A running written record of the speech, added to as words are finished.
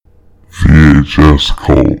VHS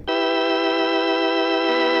Cult.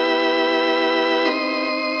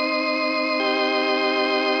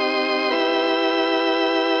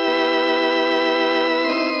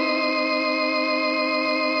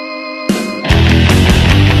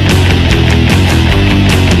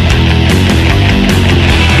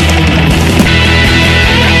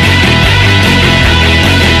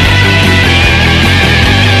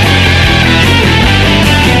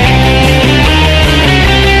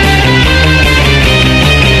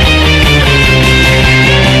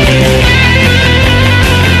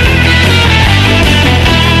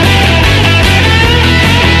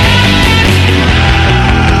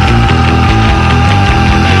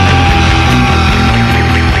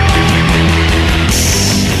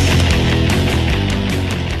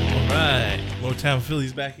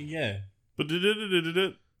 Philly's back again. I'm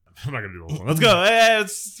not gonna do the whole one. Let's go. Hey,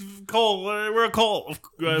 it's Cole. We're a cult.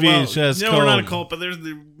 VHS no, cult. we're not a cult, but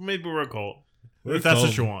maybe we're a cult. If that's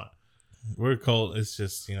what you want. We're a cult. It's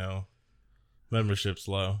just, membership's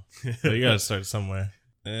low. But you gotta start somewhere.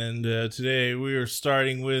 And today we are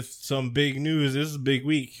starting with some big news. This is a big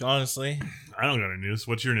week, honestly. I don't got any news.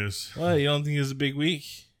 What's your news? What? You don't think it's a big week?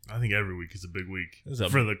 I think every week is a big week It's a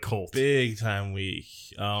for the cult. Big time week.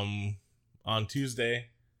 On Tuesday,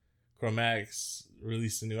 Chromatics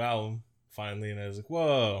released a new album finally, and I was like,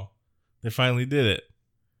 whoa, they finally did it.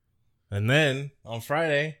 And then on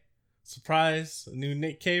Friday, surprise, a new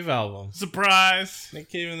Nick Cave album. Surprise! Nick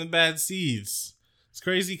Cave and the Bad Seeds. It's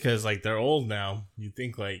crazy because they're old now. You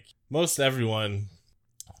think most everyone,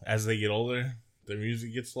 as they get older, their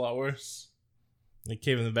music gets a lot worse. Nick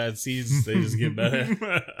Cave and the Bad Seeds, they just get better.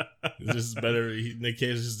 It's just better. Nick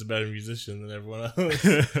Cave is just a better musician than everyone else.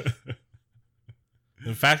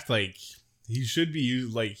 In fact, he should be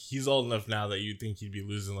he's old enough now that you'd think he'd be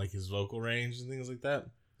losing his vocal range and things like that.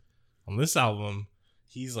 On this album,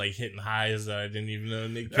 he's hitting highs that I didn't even know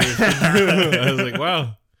Nick Cave could do. I was like,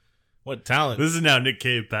 wow, what talent. This is now Nick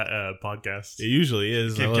Cave podcast. It usually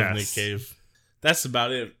is. I love Cast. Nick Cave. That's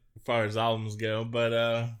about it as far as albums go. But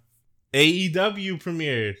AEW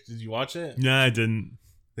premiered. Did you watch it? No, I didn't.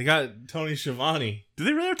 They got Tony Schiavone. Did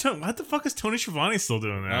they really have Tony? What the fuck is Tony Schiavone still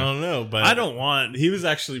doing there? I don't know, but I don't want. He was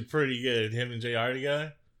actually pretty good. Him and JR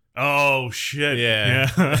together. Oh shit! Yeah.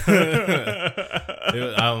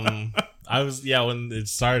 I was when it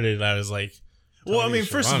started. I was like, well, I Tony mean,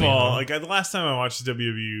 first of Schiavone, all, huh? the last time I watched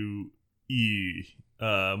WWE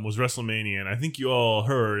was WrestleMania, and I think you all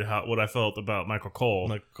heard what I felt about Michael Cole.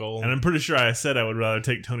 And I'm pretty sure I said I would rather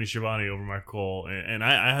take Tony Schiavone over Michael Cole, and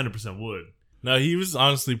I 100% would. No, he was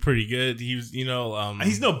honestly pretty good. He was, He's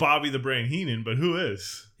no Bobby the Brain Heenan, but who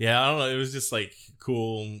is? Yeah, I don't know. It was just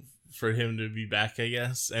cool for him to be back, I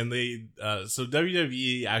guess. And they, so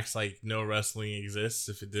WWE acts like no wrestling exists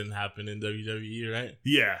if it didn't happen in WWE, right?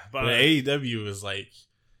 Yeah, but AEW was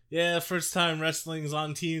first time wrestling's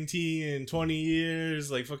on TNT in 20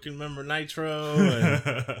 years. Fucking remember Nitro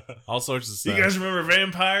and all sorts of stuff. You guys remember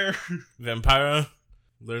Vampire? Vampiro?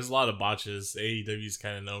 There's a lot of botches. AEW's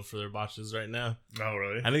kind of known for their botches right now. Oh,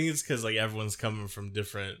 really? I think it's because everyone's coming from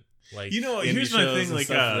different here's my thing. They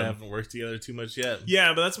haven't worked together too much yet.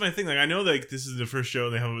 Yeah, but that's my thing. I know this is the first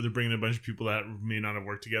show they're bringing a bunch of people that may not have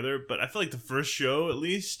worked together. But I feel like the first show, at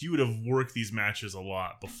least, you would have worked these matches a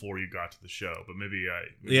lot before you got to the show. But maybe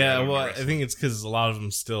I think it's because a lot of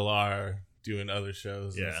them still are doing other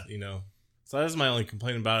shows. Yeah, So that's my only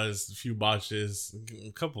complaint about it is a few botches,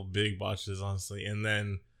 a couple big botches, honestly, and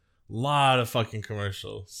then a lot of fucking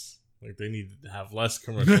commercials. They need to have less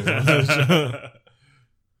commercials on the show.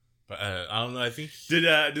 But I don't know. I think did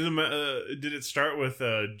it start with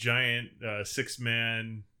a giant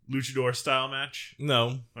 6-man luchador style match?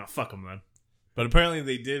 No. Oh, fuck them then. But apparently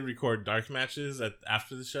they did record dark matches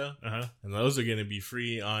after the show, and those are going to be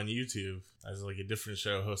free on YouTube as a different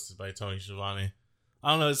show hosted by Tony Schiavone. I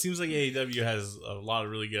don't know. It seems like AEW has a lot of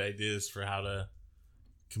really good ideas for how to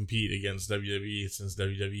compete against WWE since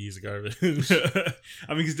WWE is garbage.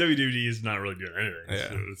 I mean, because WWE is not really doing anything. Yeah.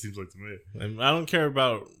 So it seems like to me. And I don't care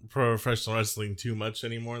about professional wrestling too much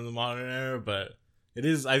anymore in the modern era, but it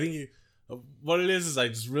is. I think what it is I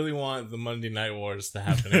just really want the Monday Night Wars to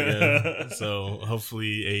happen again. So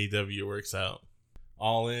hopefully AEW works out.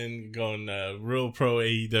 All in, going real pro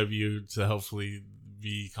AEW to hopefully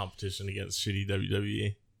be competition against shitty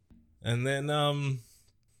WWE. And then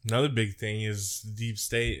another big thing is Deep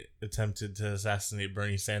State attempted to assassinate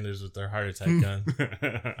Bernie Sanders with their heart attack gun.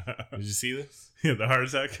 Did you see this? Yeah, the heart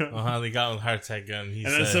attack gun. They got him with a heart attack gun.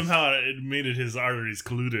 Then somehow it made his arteries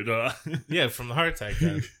colluded. Yeah, from the heart attack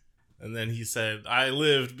gun. And then he said, "I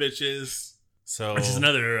lived, bitches." So which is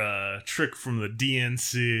another trick from the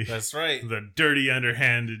DNC. That's right. The dirty,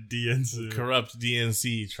 underhanded DNC. Corrupt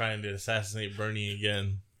DNC trying to assassinate Bernie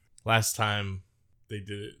again. Last time they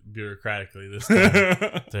did it bureaucratically. This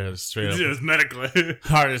time they're straight up. It was medically.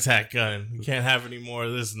 Heart attack gun. You can't have any more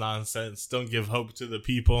of this nonsense. Don't give hope to the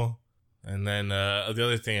people. And then the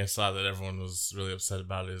other thing I saw that everyone was really upset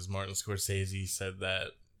about is Martin Scorsese said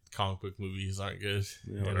that comic book movies aren't good.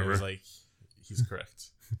 Yeah, and it was like, he's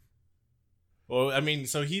correct. Well, I mean,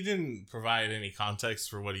 so he didn't provide any context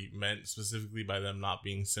for what he meant specifically by them not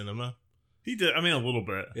being cinema. He did. I mean, a little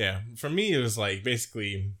bit. Yeah. For me, it was like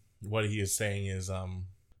basically what he is saying is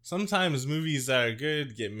sometimes movies that are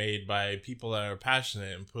good get made by people that are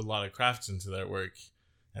passionate and put a lot of craft into their work.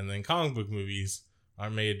 And then comic book movies are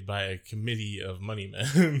made by a committee of money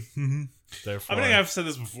men. Therefore, I think I've said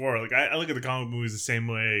this before. Like, I look at the comic movies the same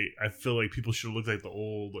way. I feel like people should look like the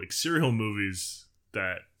old like serial movies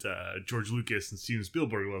that George Lucas and Steven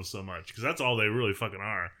Spielberg love so much, because that's all they really fucking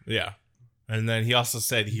are. Yeah. And then he also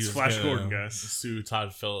said he was Flash gonna Gordon, guys. sue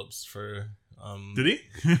Todd Phillips for did he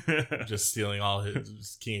just stealing all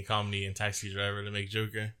his King of Comedy and Taxi Driver to make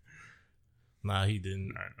Joker. Nah, he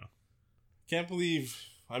didn't. I don't know. Can't believe.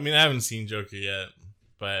 I mean, I haven't seen Joker yet,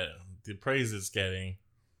 but the praise it's getting,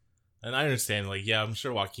 and I understand. Like, yeah, I'm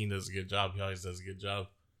sure Joaquin does a good job. He always does a good job.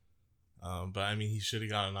 But I mean, he should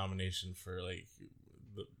have got a nomination for like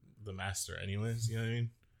the Master, anyways. You know what I mean?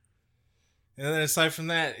 And then aside from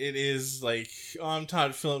that, it is like, oh, I'm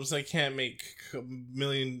Todd Phillips. I can't make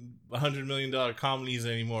 $100 million comedies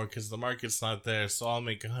anymore because the market's not there. So I'll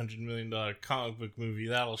make $100 million comic book movie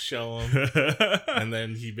that'll show him. And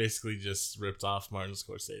then he basically just ripped off Martin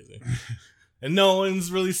Scorsese, and no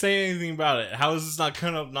one's really saying anything about it. How is this not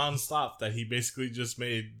coming up nonstop that he basically just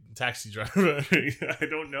made Taxi Driver? I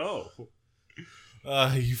don't know.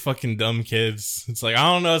 You fucking dumb kids. It's like, I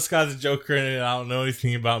don't know, it's got the Joker in it. I don't know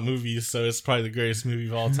anything about movies, so it's probably the greatest movie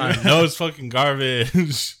of all time. No, it's fucking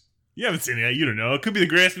garbage. You haven't seen it. You don't know. It could be the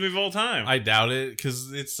greatest movie of all time. I doubt it,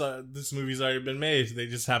 because it's this movie's already been made. They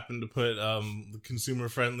just happened to put the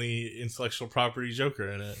consumer-friendly intellectual property Joker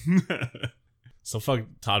in it. So fuck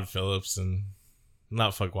Todd Phillips and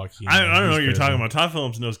not fuck Joaquin. I don't know what you're talking about. Todd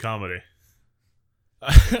Phillips knows comedy.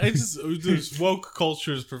 There's woke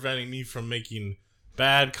culture is preventing me from making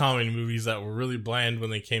bad comedy movies that were really bland when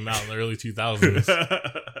they came out in the early 2000s.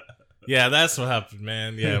 Yeah, that's what happened,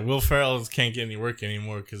 man. Yeah, Will Ferrell can't get any work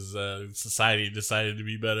anymore because society decided to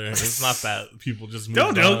be better. It's not that people just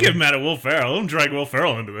moved don't get mad at Will Ferrell. Don't drag Will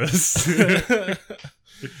Ferrell into this.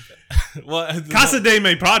 Well, Casa de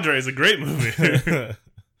Mi Padre is a great movie. Well,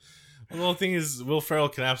 the whole thing is, Will Ferrell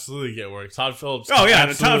can absolutely get work. Todd Phillips can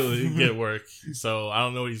absolutely get work. So I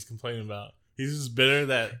don't know what he's complaining about. He's just bitter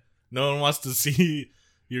that no one wants to see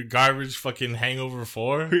your garbage fucking Hangover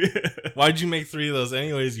 4. Why'd you make 3 of those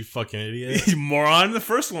anyways, you fucking idiot? You moron. The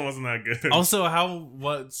first one wasn't that good. Also,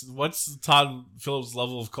 what's Todd Phillips'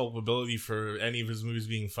 level of culpability for any of his movies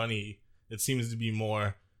being funny? It seems to be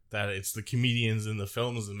more that it's the comedians in the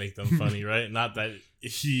films that make them funny, right? Not that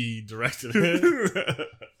he directed it.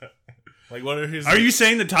 Like, what are his? Are you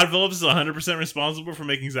saying that Todd Phillips is 100% responsible for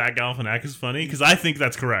making Zach Galifianakis funny? Because I think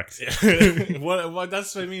that's correct. What?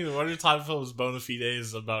 That's what I mean. What are Todd Phillips' bona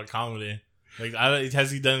fides about comedy? Like,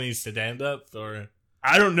 has he done any stand up or?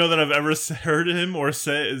 I don't know that I've ever heard him or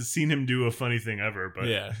seen him do a funny thing ever. But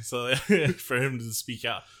yeah, so for him to speak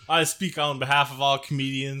out, I speak on behalf of all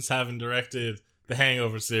comedians having directed the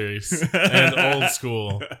Hangover series and Old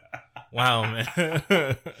School. Wow,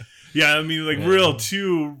 man. Yeah, I mean, like,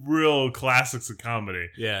 two real classics of comedy.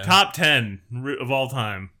 Yeah. Top 10 of all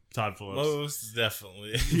time, Todd Phillips. Most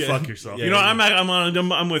definitely. Fuck yourself. Yeah,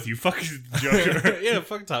 I'm with you. Fuck Joker. Yeah,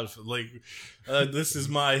 fuck Todd Phillips. Like, this is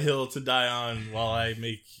my hill to die on while I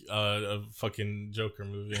make a fucking Joker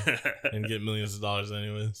movie and get millions of dollars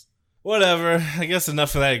anyways. Whatever. I guess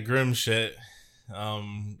enough of that grim shit.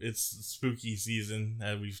 It's spooky season,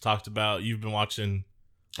 as we've talked about. You've been watching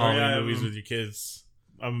Halloween movies with your kids.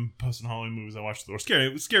 I'm posting Halloween movies I watched, or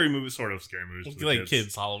scary movies, sort of scary movies. Like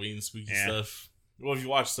kids Halloween spooky stuff. What have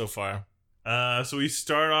you watched so far? So we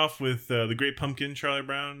start off with The Great Pumpkin, Charlie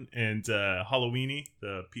Brown, and Halloweeny,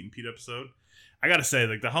 the Pete and Pete episode. I gotta say,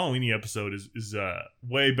 like, the Halloweeny episode is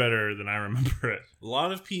way better than I remember it. A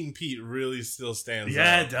lot of Pete and Pete really still stands out.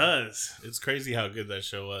 Yeah, it does. It's crazy how good that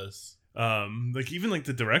show was. Like, even like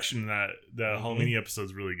the direction that the Halloweeny episode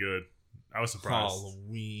is really good. I was surprised.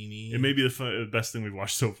 Halloweeny. It may be the best thing we've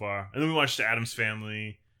watched so far. And then we watched Addams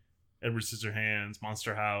Family, Edward Scissorhands,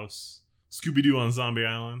 Monster House, Scooby-Doo on Zombie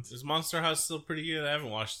Island. Is Monster House still pretty good? I haven't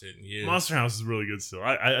watched it in years. Monster House is really good still.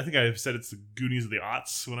 I think I said it's the Goonies of the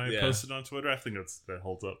aughts when I posted on Twitter. I think that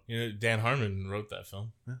holds up. You know, Dan Harmon wrote that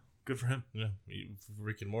film. Yeah, good for him. Yeah,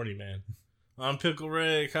 Rick and Morty, man. I'm Pickle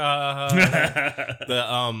Rick.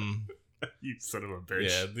 You son of a bitch.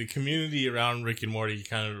 Yeah, the community around Rick and Morty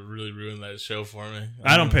kind of really ruined that show for me.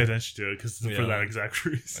 I don't pay attention to it for that exact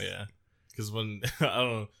reason. Yeah, because when I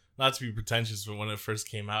don't know, not to be pretentious, but when it first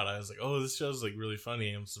came out, I was like, "Oh, this show's like really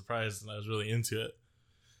funny." I'm surprised, and I was really into it.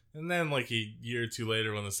 And then, like a year or two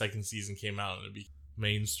later, when the second season came out and it became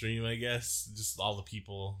mainstream, I guess, just all the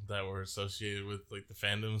people that were associated with like the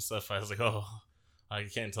fandom and stuff, I was like, "Oh, I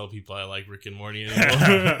can't tell people I like Rick and Morty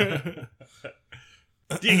anymore."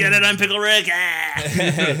 Do you get it? I'm Pickle Rick.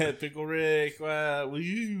 Pickle Rick. Wow.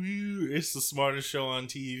 It's the smartest show on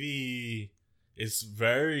TV. It's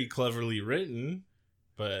very cleverly written,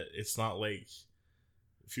 but it's not like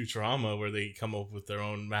Futurama where they come up with their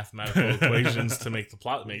own mathematical equations to make the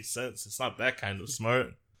plot make sense. It's not that kind of smart.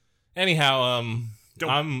 Anyhow,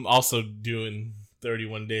 I'm also doing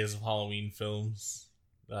 31 Days of Halloween films.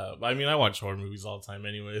 I mean, I watch horror movies all the time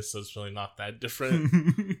anyway, so it's really not that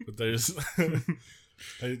different. But there's...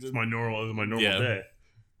 It's my normal day.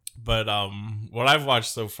 But what I've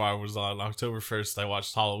watched so far was on October 1st, I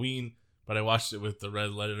watched Halloween, but I watched it with the Red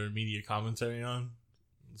Letter Media commentary on.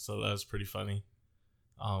 So that was pretty funny.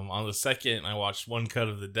 On the 2nd, I watched One Cut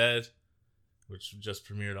of the Dead, which just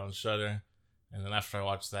premiered on Shudder. And then after I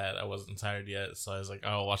watched that, I wasn't tired yet. So I was like,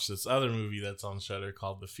 I'll watch this other movie that's on Shudder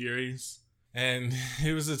called The Furies. And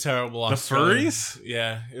it was a terrible Furries?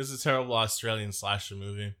 Yeah, it was a terrible Australian slasher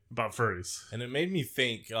movie. About furries. And it made me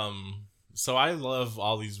think, so I love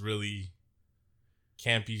all these really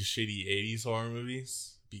campy, shitty 80s horror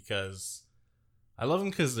movies because I love them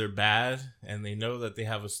because they're bad and they know that they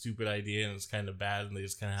have a stupid idea and it's kind of bad and they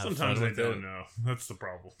just kind of have Sometimes fun with they don't know. That's the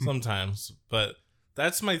problem. Sometimes. But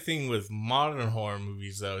that's my thing with modern horror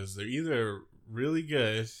movies, though, is they're either really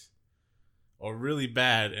good or really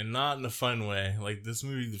bad, and not in a fun way. Like this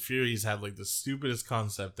movie, The Furies, had like the stupidest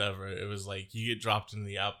concept ever. It was like you get dropped in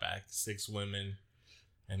the outback, 6 women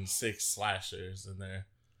and 6 slashers, and they're,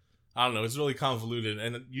 I don't know, it's really convoluted.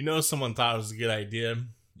 And you know someone thought it was a good idea,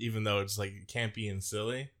 even though it's like campy and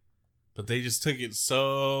silly. But they just took it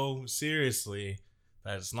so seriously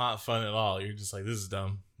that it's not fun at all. You're just like, this is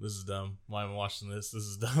dumb. This is dumb. Why am I watching this? This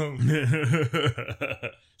is dumb.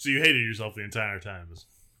 So you hated yourself the entire time.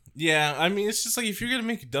 Yeah, I mean, it's just like if you're gonna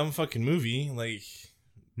make a dumb fucking movie, like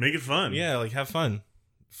make it fun. Yeah, like have fun.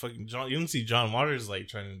 Fucking John, you don't see John Waters like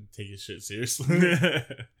trying to take his shit seriously.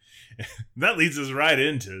 That leads us right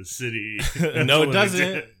into City. No, it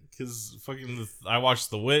doesn't. Because fucking, I watched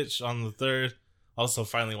The Witch on the 3rd. Also,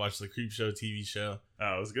 finally watched the Creepshow TV show.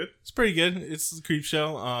 Oh, it was good. It's pretty good. It's the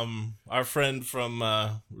Creepshow. Our friend from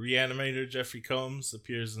Reanimator, Jeffrey Combs,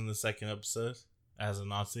 appears in the 2nd episode as a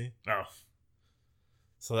Nazi. Oh.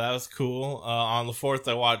 So that was cool. On the 4th,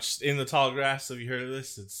 I watched In the Tall Grass. Have you heard of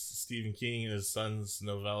this? It's Stephen King and his son's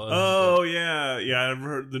novella. Oh, yeah. Yeah, I've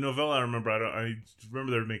heard the novella. I remember. I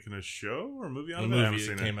remember they were making a show or a movie out of it. A movie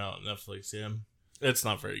that came out on Netflix, yeah. It's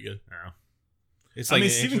not very good. No. It's like, I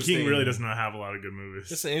mean, Stephen King really does not have a lot of good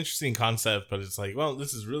movies. It's an interesting concept, but it's like, well,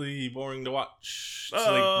 this is really boring to watch. It's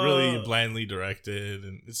like really blandly directed,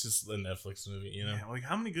 and it's just a Netflix movie, you know? Yeah, like,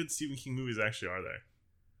 how many good Stephen King movies actually are there?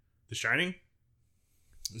 The Shining?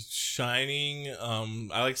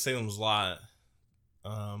 I like Salem's Lot.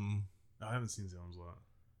 I haven't seen Salem's Lot.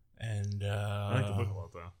 And I like the book a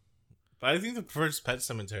lot, though. But I think The First Pet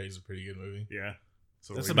Cemetery is a pretty good movie. Yeah.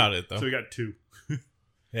 So that's about it, though. So we got 2.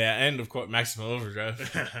 Yeah, and of course, Maximum Overdrive.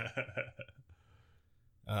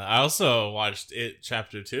 I also watched It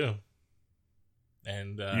Chapter 2.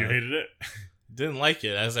 And you hated it? Didn't like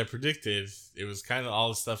it. As I predicted, it was kind of all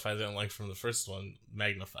the stuff I didn't like from the first one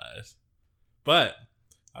magnified. But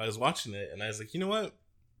I was watching it, and I was like, you know what?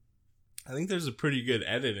 I think there's a pretty good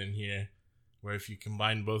edit in here where if you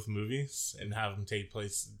combine both movies and have them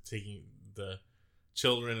taking the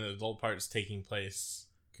children and adult parts taking place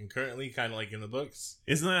concurrently, kind of like in the books.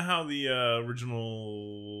 Isn't that how the original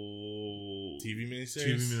TV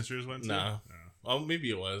miniseries went? No. Oh, maybe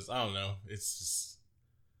it was. I don't know. It's just,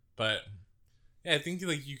 but yeah, I think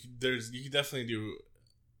like you could definitely do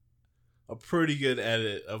a pretty good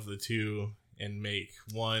edit of the two and make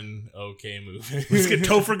one okay movie. Let's get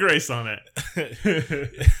Topher Grace on it.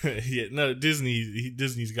 Yeah, no,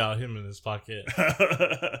 Disney's got him in his pocket.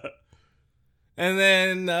 And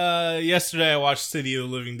then yesterday I watched City of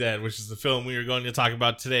the Living Dead, which is the film we are going to talk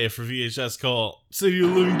about today for VHS Cult. City of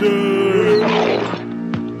the Living Dead.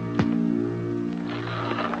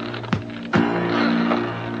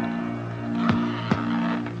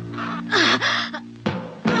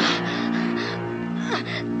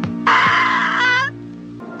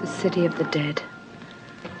 city of the dead.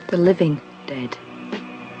 The living dead.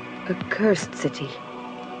 A cursed city.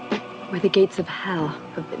 Where the gates of hell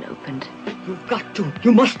have been opened. You've got to.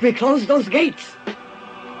 You must reclose those gates.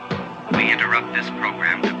 We interrupt this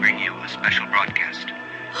program to bring you a special broadcast.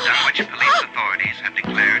 Dunwich police authorities have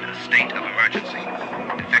declared a state of emergency,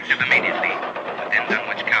 effective immediately within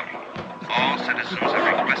Dunwich County. All citizens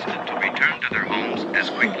are requested to return to their homes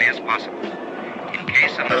as quickly as possible. In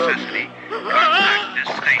case of necessity, contact this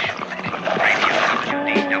station, Radio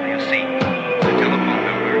WDWC. The telephone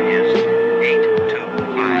number is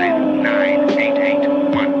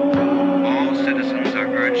 825-9881. All citizens are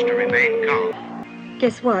urged to remain calm.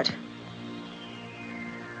 Guess what?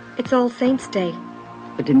 It's All Saints' Day.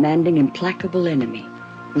 A demanding, implacable enemy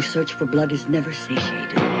whose search for blood is never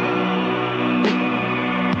satiated.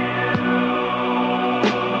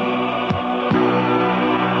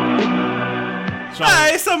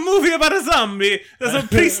 Hi, it's a movie about a zombie. There's a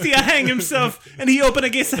priest here hang himself, and he opened a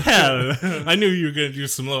gates of hell. I knew you were gonna do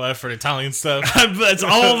some low effort Italian stuff. That's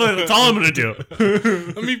all I'm gonna do.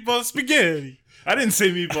 Meatball spaghetti. I didn't say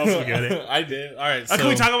meatball spaghetti. I did. All right. Can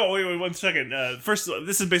we talk about? Wait, 1 second. First,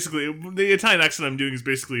 this is basically the Italian accent I'm doing is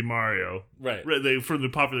basically Mario, right? From the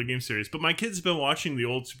popular game series. But my kids have been watching the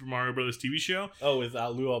old Super Mario Brothers TV show. Oh, with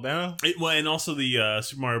Lou Albano. And also the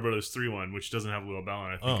Super Mario Brothers 3 one, which doesn't have Lou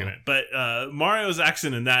Albano, I think, in it. But Mario's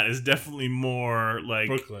accent in that is definitely more like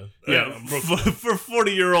Brooklyn. Yeah, Brooklyn. For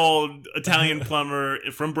 40-year-old Italian plumber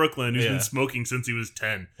from Brooklyn who's been smoking since he was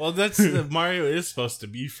 10. Well, that's Mario is supposed to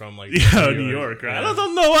be from like New York. Right? Yeah. I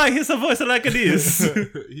don't know why he's a voice like this.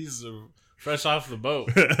 He's fresh off the boat,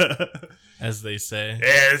 as they say.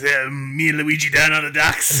 There's me and Luigi down on the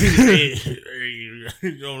docks.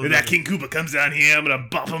 When that King Koopa comes down here, I'm gonna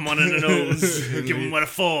bop him one in the nose and give him what a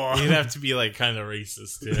for. You'd have to be like kind of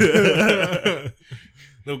racist too.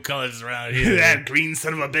 No colors around here. That green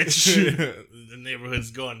son of a bitch. The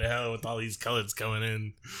neighborhood's going to hell with all these colors coming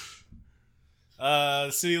in.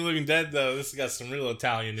 City of Living Dead, though, this has got some real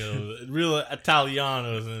Italianos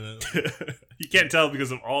in it. You can't tell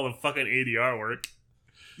because of all the fucking ADR work.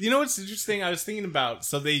 You know what's interesting? I was thinking about,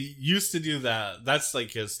 so they used to do that. That's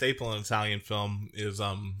like a staple in Italian film is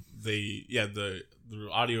the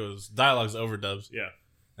audio is dialogues overdubs. Yeah.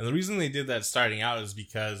 And the reason they did that starting out is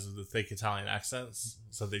because of the thick Italian accents.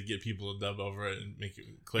 So they'd get people to dub over it and make it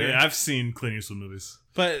clear. Yeah, I've seen Clint Eastwood movies.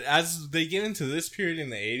 But as they get into this period in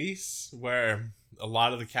the 80s, where a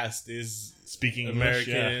lot of the cast is speaking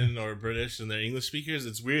American or British and they're English speakers,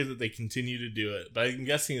 it's weird that they continue to do it. But I'm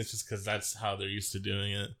guessing it's just because that's how they're used to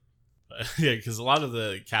doing it. But, yeah, because a lot of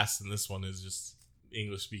the cast in this one is just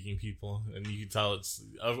English speaking people. And you can tell it's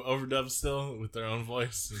overdubbed still with their own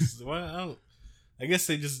voice. I guess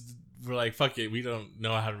they just were like, fuck it, we don't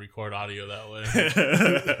know how to record audio that way.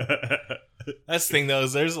 That's the thing, though,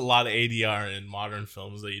 is there's a lot of ADR in modern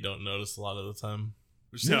films that you don't notice a lot of the time.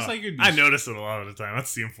 Which seems like it'd be I notice it a lot of the time.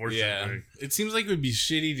 That's the unfortunate thing. It seems like it would be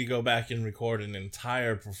shitty to go back and record an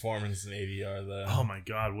entire performance in ADR, though. Oh my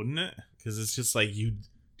god, wouldn't it? Because it's just like you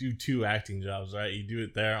do 2 acting jobs, right? You do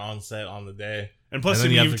it there on set on the day. And plus,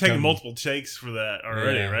 you've taken multiple takes for that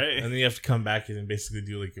already, right? And then you have to come back and basically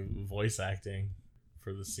do like a voice acting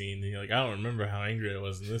for the scene. And you're like, I don't remember how angry I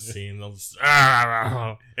was in this scene. They'll just,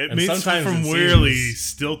 it makes from weirdly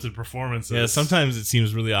stilted performances. Yeah, sometimes it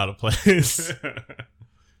seems really out of place.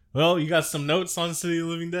 Well, you got some notes on City of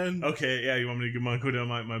the Living Dead? Okay, yeah, you want me to go down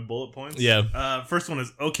my bullet points? Yeah. First one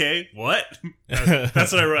is, okay, what?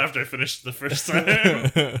 That's what I wrote after I finished the first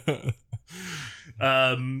time.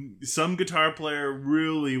 Some guitar player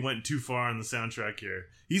really went too far on the soundtrack here.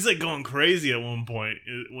 He's like going crazy at one point,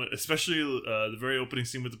 especially the very opening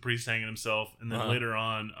scene with the priest hanging himself, and then later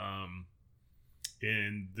on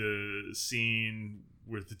in the scene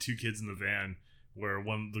with the 2 kids in the van where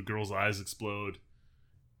the girl's eyes explode.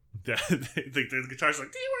 The guitar's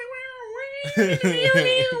like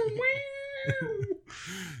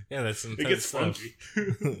yeah, that's intense. It gets funky.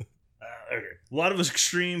 Okay. A lot of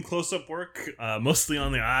extreme close-up work, mostly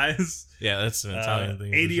on the eyes. Yeah, that's an Italian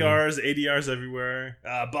thing. ADRs everywhere.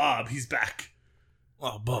 Bob, he's back.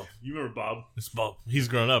 Oh, Bob. You remember Bob? It's Bob. He's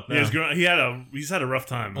grown up now. Yeah, he's had a rough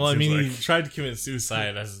time. Well, I mean, he tried to commit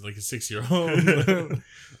suicide as like a 6-year-old.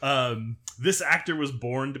 This actor was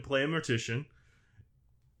born to play a mortician.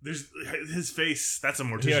 There's his face. That's a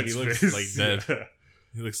mortician's he looks face. like dead.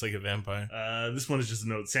 He looks like a vampire. This one is just a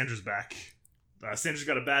note. Sandra's back. Sandra's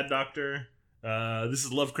got a bad doctor. This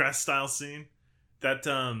is Lovecraft style scene. That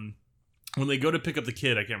when they go to pick up the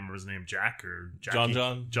kid, I can't remember his name, Jack or Jackie?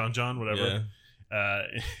 John, whatever.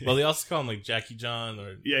 Well, they also call him like Jackie John,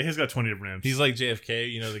 or yeah, he's got 20 different names. he's like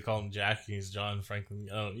JFK. You know, they call him Jack, and he's John Franklin.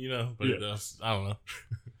 I don't, but Yeah. I don't know.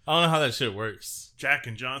 I don't know how that shit works. Jack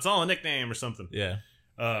and John. It's all a nickname or something. Yeah.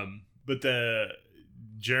 But the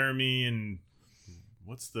Jeremy and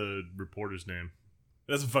what's the reporter's name?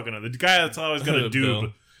 Doesn't fucking know. The guy that's always got a Bill.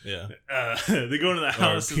 doob. Yeah. They go into the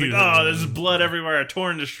house. It's like, Peter. oh, there's blood everywhere,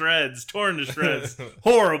 torn to shreds,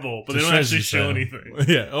 horrible. But they don't actually show anything.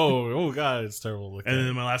 Yeah. Oh god, it's terrible. to look And at.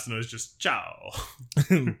 then my last note is just ciao.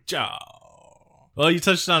 Ciao. Well, you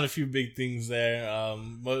touched on a few big things there.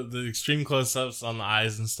 The extreme close-ups on the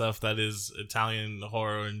eyes and stuff. That is Italian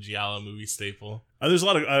horror and giallo movie staple. There's a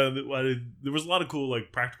lot of there was a lot of cool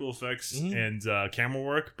like practical effects Mhm. and camera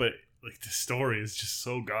work, but like the story is just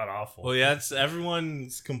so god awful. Well, yeah, it's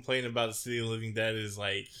everyone's complaint about the City of the Living Dead is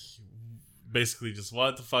like basically just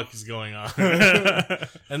what the fuck is going on.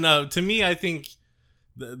 And to me, I think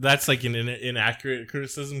that's like an inaccurate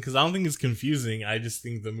criticism because I don't think it's confusing. I just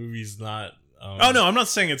think the movie's not. Oh no, I'm not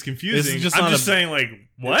saying it's confusing. It's just I'm not just saying like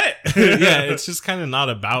what? Yeah, it's just kind of not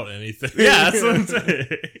about anything. Yeah, that's what I'm saying.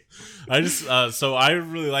 I just so I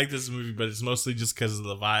really like this movie, but it's mostly just because of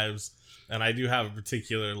the vibes, and I do have a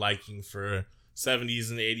particular liking for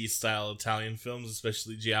 70s and 80s style Italian films,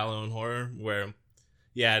 especially giallo and horror, where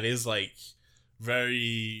yeah, it is like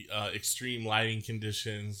very extreme lighting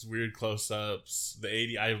conditions, weird close-ups.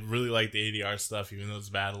 I really like the ADR stuff, even though it's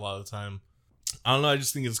bad a lot of the time. I don't know. I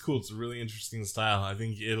just think it's cool. It's a really interesting style. I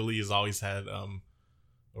think Italy has always had a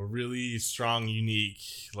really strong, unique,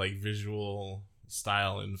 like visual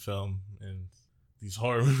style in film. And these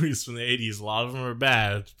horror movies from the 80s, a lot of them are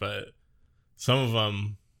bad, but some of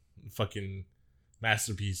them fucking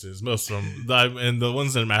masterpieces. Most of them, and the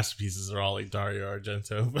ones that are masterpieces are all like Dario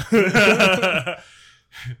Argento.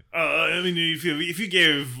 I mean, if you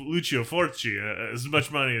gave Lucio Fulci as much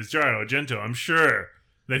money as Dario Argento, I'm sure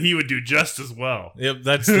that he would do just as well. Yep,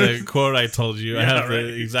 that's the quote I told you. I Yeah, have right.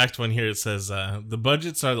 the exact one here. It says, the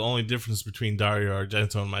budgets are the only difference between Dario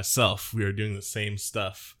Argento and myself. We are doing the same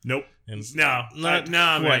stuff. Nope. And No, not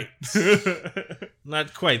quite.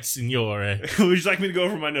 not quite, signore. Would you like me to go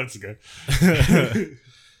over my notes again?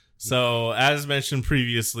 So, as mentioned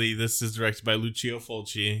previously, this is directed by Lucio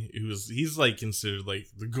Fulci, he's like considered like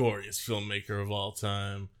the goriest filmmaker of all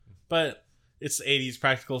time. But it's 80s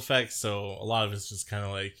practical effects, so a lot of it's just kind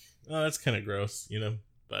of like, oh, that's kind of gross,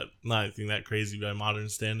 but not anything that crazy by modern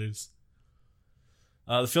standards.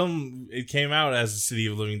 The film, it came out as The City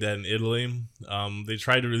of Living Dead in Italy. They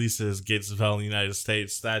tried to release it as Gates of Hell in the United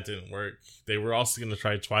States. That didn't work. They were also going to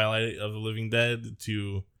try Twilight of the Living Dead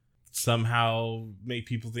to somehow make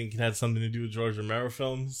people think it had something to do with George Romero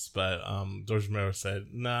films, but George Romero said,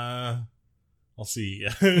 nah, I'll see.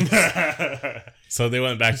 So they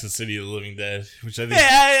went back to the City of the Living Dead, which I think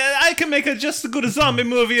I can make just as good a zombie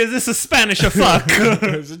movie as this is Spanish or fuck.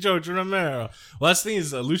 it's a George Romero. Well, that's the thing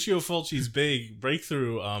is Lucio Fulci's big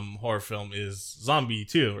breakthrough horror film is Zombie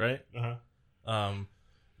 2, right? Uh-huh.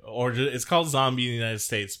 Or it's called Zombie in the United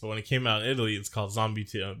States, but when it came out in Italy, it's called Zombie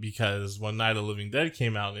 2 because when Night of the Living Dead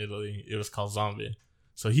came out in Italy, it was called Zombie.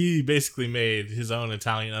 So he basically made his own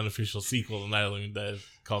Italian unofficial sequel to Night of the Living Dead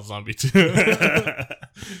called Zombie 2.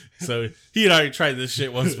 So he had already tried this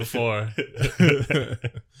shit once before. And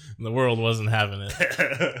the world wasn't having it.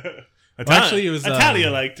 Actually, it was Italia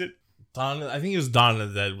liked it. I think it was Dawn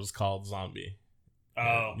of the Dead was called Zombie.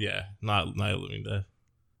 Oh. Yeah, not Night of the Living Dead.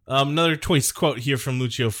 Another choice quote here from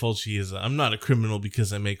Lucio Fulci is, I'm not a criminal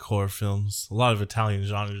because I make horror films. A lot of Italian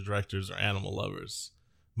genre directors are animal lovers.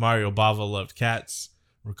 Mario Bava loved cats.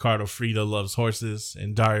 Riccardo Frida loves horses.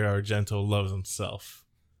 And Dario Argento loves himself.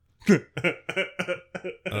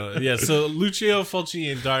 Yeah, so Lucio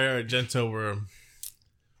Fulci and Dario Argento were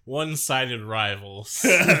one-sided rivals.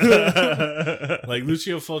 Like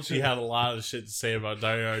Lucio Fulci had a lot of shit to say about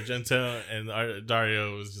Dario Argento, and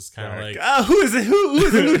Dario was just kind of like, who is it? Who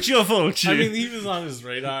is it? Lucio Fulci? I mean, he was on his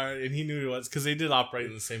radar, and he knew it was because they did operate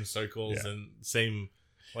in the same circles Yeah. and same.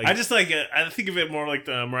 Like, I just like I think of it more like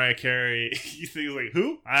the Mariah Carey. You think like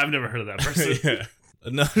who? I've never heard of that person. Yeah.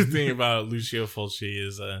 Another thing about Lucio Fulci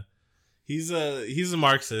is he's a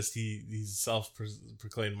Marxist. He's a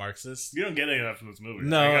self-proclaimed Marxist. You don't get any of that from this movie.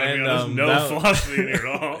 No, I gotta be and, honest, no that- philosophy in here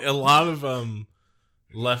at all. A lot of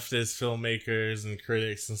leftist filmmakers and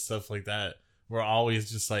critics and stuff like that were always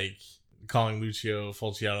just like calling Lucio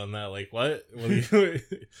Fulci out on that, like, what are you doing?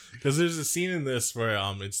 Because there's a scene in this where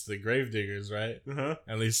it's the gravediggers, right? Uh-huh.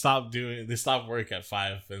 And they stop work at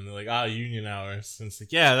 5 and they're like, union hours. And it's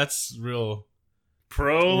like, yeah, that's real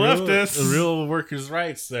Pro-leftist. real workers'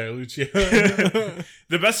 rights there, Lucio.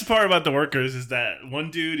 The best part about the workers is that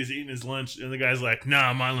one dude is eating his lunch and the guy's like,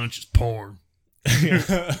 nah, my lunch is porn.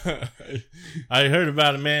 I heard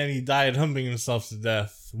about a man, he died humping himself to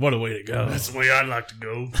death. What a way to go. That's the way I'd like to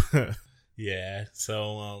go. Yeah,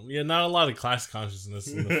 so not a lot of class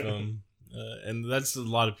consciousness in the film, and that's a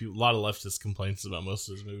lot of leftist complaints about most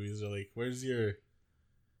of his movies. They're like,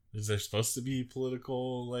 is there supposed to be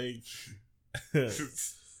political like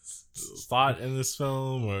thought in this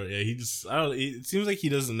film, or it seems like he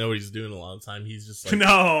doesn't know what he's doing a lot of the time. He's just like,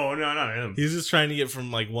 no, not him. He's just trying to get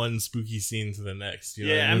from like one spooky scene to the next. You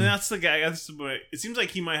know what I mean, mean? that's the guy. It seems like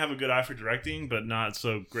he might have a good eye for directing, but not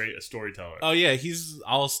so great a storyteller. Oh yeah, he's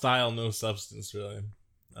all style, no substance, really.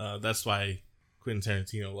 That's why Quentin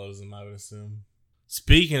Tarantino loves him, I would assume.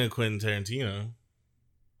 Speaking of Quentin Tarantino,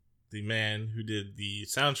 the man who did the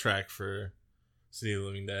soundtrack for City of the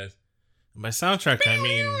Living Dead. And by soundtrack, I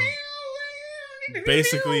mean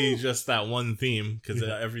basically just that one theme, because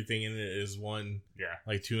everything in it is one,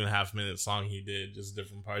 like 2.5 minute song he did, just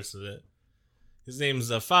different parts of it. His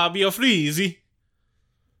name's Fabio Frizzi.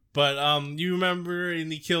 But you remember in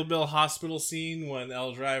the Kill Bill hospital scene when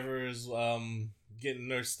Elle Driver is getting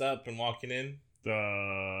nursed up and walking in?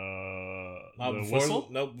 The whistle?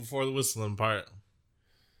 Nope, before the whistling part.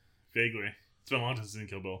 Vaguely. It's been a long time since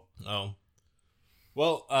Kill Bill. Oh.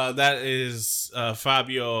 Well, that is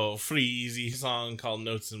Fabio Frizzi song called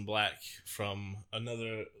Notes in Black from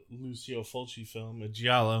another Lucio Fulci film, a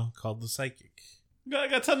giallo called The Psychic. I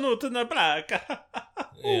got a note in the black.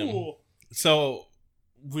 So,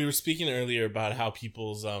 we were speaking earlier about how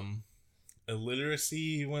people's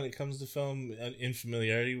illiteracy when it comes to film,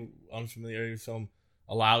 unfamiliarity with film,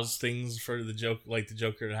 allows things for the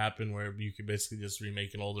Joker to happen, where you could basically just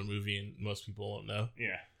remake an older movie and most people won't know.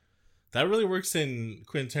 Yeah. That really works in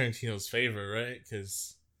Quentin Tarantino's favor, right?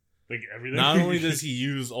 Because like everything. Not only does he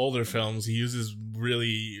use older films, he uses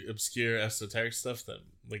really obscure esoteric stuff that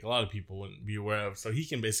like a lot of people wouldn't be aware of. So he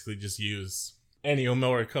can basically just use Ennio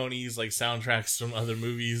Morricone's like soundtracks from other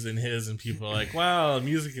movies in his, and people are like, "Wow, the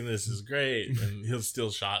music in this is great." And he'll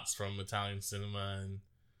steal shots from Italian cinema, and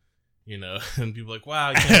and people are like,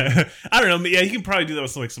 "Wow." I don't know. Yeah, he can probably do that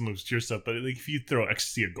with some obscure stuff. But like, if you throw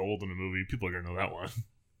Ecstasy of Gold in a movie, people are gonna know that one.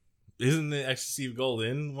 Isn't the Ecstasy of Gold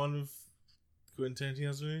in one of Quentin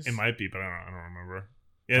Tarantino's movies? It might be, but I don't remember.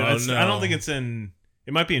 Yeah, no. I don't think it's in.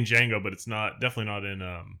 It might be in Django, but it's not. Definitely not in.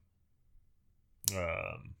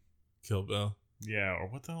 Kill Bill. Yeah, or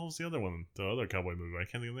what the hell was the other one? The other cowboy movie. I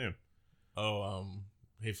can't think of the name. Oh,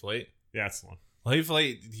 Hateful Eight. Yeah, that's the one. Well, Hateful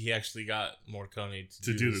Eight, he actually got Morricone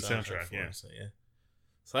to do the soundtrack. Yeah.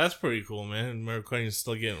 So that's pretty cool, man. Morricone's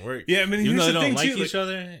still getting work. Yeah, I mean, even though they don't like each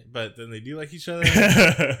other, but then they do like each other.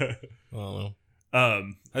 I don't know.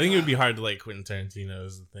 I think it would be hard to like Quentin Tarantino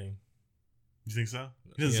is the thing. You think so?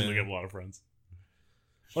 He doesn't seem like he have a lot of friends.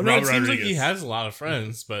 Well, no, it seems like he has a lot of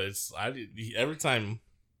friends, but every time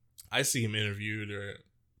I see him interviewed or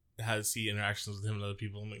see interactions with him and other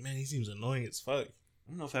people, I'm like, man, he seems annoying as fuck.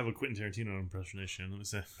 I don't know if I have a Quentin Tarantino impersonation. Let me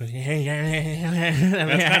see.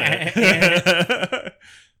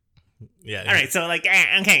 Yeah. All right. So like,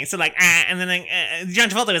 okay. So like, and then John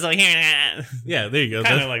Travolta was over here. Yeah, there you go.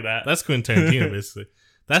 Kind of like that. That's Quentin Tarantino, basically.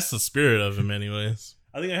 That's the spirit of him, anyways.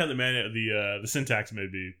 I think I had the syntax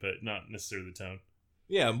maybe, but not necessarily the tone.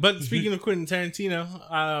 Yeah, but speaking of Quentin Tarantino,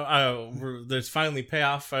 there's finally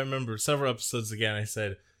payoff. I remember several episodes again. I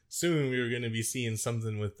said soon we were going to be seeing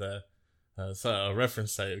something with a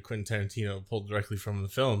reference that Quentin Tarantino pulled directly from the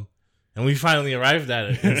film, and we finally arrived at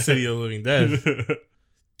it in City of the Living Dead.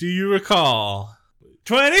 Do you recall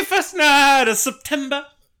 21st night of September?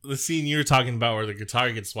 The scene you were talking about where the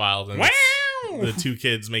guitar gets wild and the two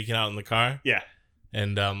kids making out in the car? Yeah,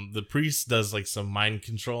 and the priest does like some mind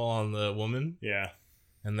control on the woman. Yeah.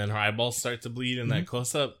 And then her eyeballs start to bleed in that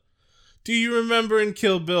close-up. Do you remember in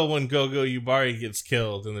Kill Bill when Gogo Yubari gets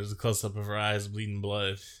killed and there's a close-up of her eyes bleeding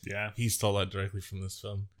blood? Yeah. He stole that directly from this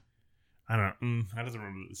film. I don't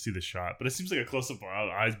remember to see the shot, but it seems like a close-up of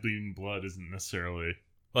eyes bleeding blood isn't necessarily...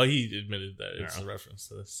 Well, he admitted that it's a reference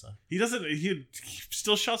to this. So. He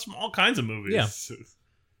still shots from all kinds of movies. Yeah.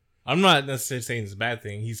 I'm not necessarily saying it's a bad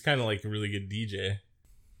thing. He's kind of like a really good DJ.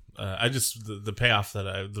 The payoff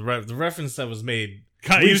that the reference that was made...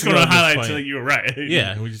 You just going to highlight so that you were right.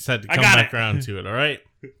 Yeah, we just had to come back around to it, all right?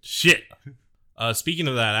 Shit. Speaking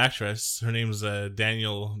of that actress, her name's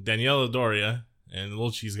Daniela Doria, and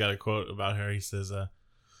Lulci's got a quote about her. He says,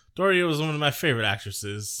 Doria was one of my favorite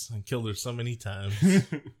actresses. I killed her so many times.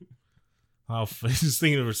 I was just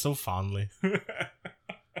thinking of her so fondly.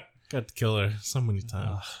 Got to kill her so many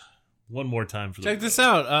times. One more time for Check this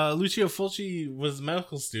out. Lucio Fulci was a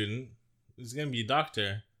medical student. He's going to be a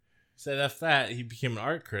doctor. Said F that, he became an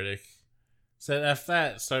art critic. Said F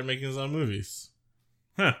that, started making his own movies.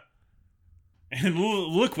 Huh. And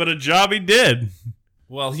look what a job he did.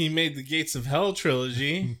 Well, he made the Gates of Hell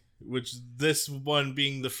trilogy, which this one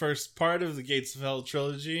being the first part of the Gates of Hell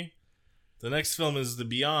trilogy. The next film is The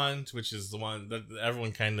Beyond, which is the one that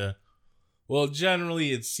everyone kind of... Well,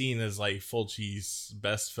 generally it's seen as like Fulci's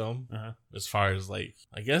best film. As far as like...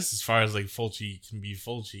 I guess as far as like Fulci can be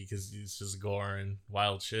Fulci, because it's just gore and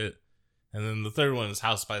wild shit. And then the third one is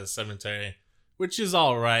House by the Cemetery, which is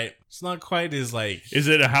alright. It's not quite as like... Is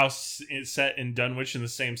it a house set in Dunwich in the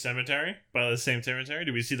same cemetery? By the same cemetery?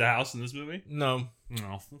 Do we see the house in this movie? No.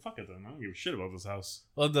 No. Well, fuck it then. I don't give a shit about this house.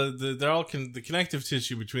 Well, they're all the connective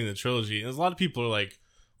tissue between the trilogy. And a lot of people are like,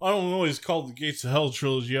 I don't know, it's called the Gates of Hell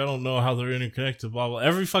trilogy. I don't know how they're interconnected, blah, blah.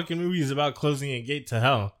 Every fucking movie is about closing a gate to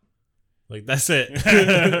hell. Like, that's it.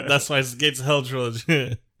 That's why it's the Gates of Hell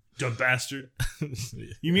trilogy. Dumb bastard.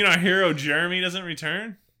 You mean our hero Jeremy doesn't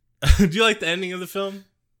return? Do you like the ending of the film?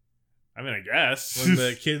 I mean, I guess. When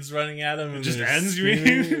the kid's running at him. It And just they're ends, you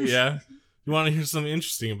screaming? mean? Yeah. You want to hear something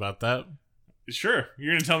interesting about that? Sure.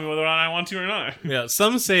 You're going to tell me whether or not I want to or not. Yeah.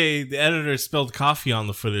 Some say the editor spilled coffee on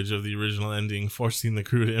the footage of the original ending, forcing the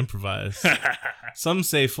crew to improvise. Some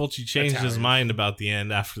say Fulci changed his mind about the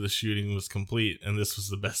end after the shooting was complete, and this was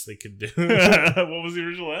the best they could do. What was the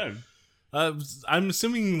original end? I'm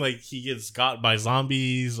assuming like he gets got by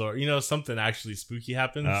zombies or, you know, something actually spooky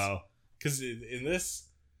happens. Oh. Because in this,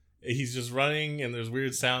 he's just running and there's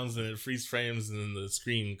weird sounds and it freeze frames and then the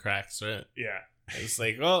screen cracks, right? Yeah. It's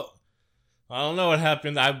like, well, I don't know what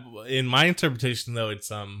happened. In my interpretation, though,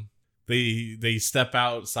 it's they step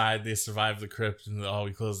outside, they survive the crypt, and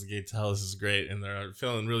we close the gate to hell. This is great, and they're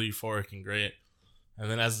feeling really euphoric and great.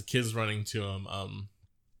 And then as the kid's running to him,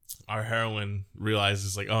 our heroine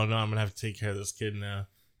realizes like, oh no, I'm gonna have to take care of this kid now,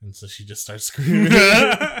 and so she just starts screaming.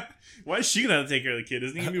 Why is she gonna have to take care of the kid?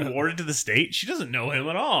 Isn't he gonna be warded to the state? She doesn't know him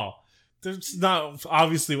at all. That's not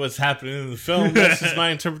obviously what's happening in the film. That's just my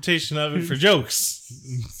interpretation of it for jokes.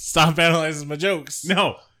 Stop analyzing my jokes.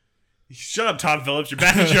 No. Shut up, Todd Phillips. You're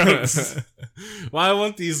bad at jokes. Why I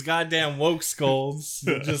want these goddamn woke skulls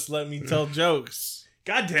to just let me tell jokes?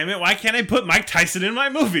 God damn it. Why can't I put Mike Tyson in my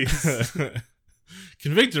movies?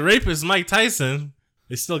 Convicted rapist Mike Tyson.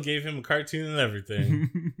 They still gave him a cartoon and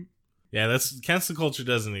everything. Yeah, that's cancel culture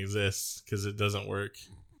doesn't exist because it doesn't work.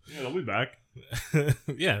 Yeah, they'll be back.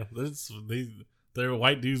 Yeah, they're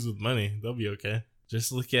white dudes with money. They'll be okay.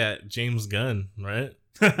 Just look at James Gunn, right?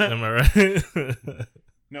 Am I right?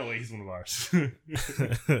 No way, he's one of ours.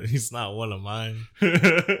 He's not one of mine.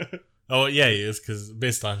 Oh yeah, he is, because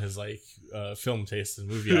based on his like film taste and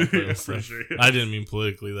movie output and stuff. Sure. I didn't mean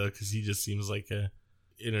politically though, because he just seems like a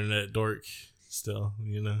internet dork still.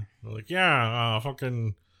 You know, like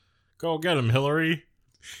fucking go get him, Hillary.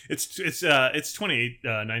 It's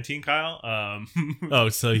 2019, Kyle. Oh,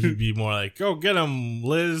 so he'd be more like, go get him,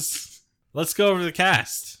 Liz. Let's go over the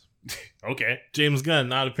cast. Okay. James Gunn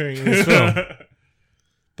not appearing in this film.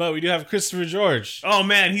 But we do have Christopher George. Oh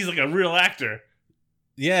man, he's like a real actor.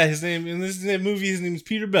 Yeah, his name in this movie, his name is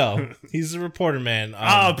Peter Bell. He's a reporter man.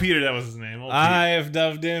 Peter, that was his name. I have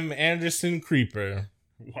dubbed him Anderson Creeper.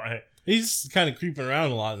 Why? He's kind of creeping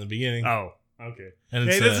around a lot in the beginning. Oh, okay. And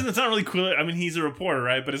it's not really clear. I mean, he's a reporter,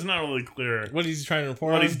 right? But it's not really clear what he's trying to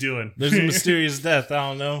report what on. he's doing. There's a mysterious death. I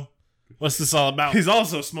don't know. What's this all about? He's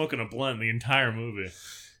also smoking a blunt the entire movie.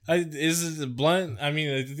 Is it a blunt? I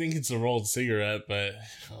mean, I think it's a rolled cigarette, but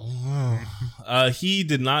he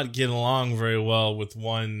did not get along very well with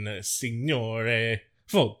one Signore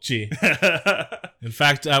Fulci. In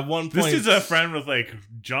fact, at one point, this is a friend with like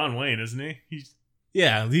John Wayne, isn't he?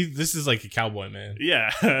 This is like a cowboy man. Yeah,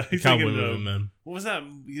 he's cowboy movie man. What was that?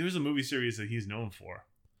 There's a movie series that he's known for.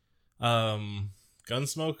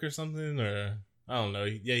 Gunsmoke or something, or I don't know.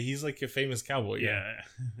 Yeah, he's like a famous cowboy. Yeah.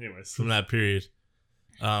 Anyways, from that period.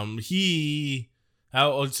 So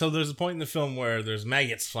there's a point in the film where there's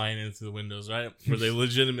maggots flying in through the windows, right? Where they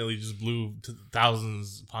legitimately just blew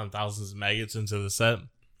thousands upon thousands of maggots into the set.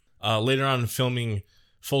 Later on in filming,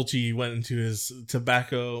 Fulci went into his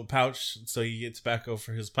tobacco pouch so he get tobacco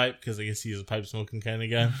for his pipe, because I guess he's a pipe smoking kind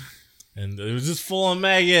of guy. And it was just full of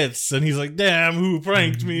maggots, and he's like, damn, who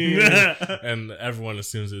pranked me? And everyone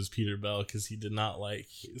assumes it was Peter Bell, because he did not like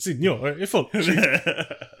Signore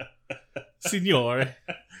Fulci. Signore.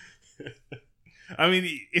 I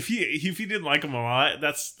mean, if he didn't like him a lot,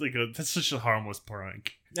 that's such a harmless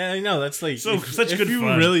prank. Yeah, I know, that's like such if good you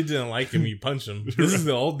fun. really didn't like him, you punch him. This is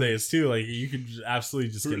the old days too. Like you could absolutely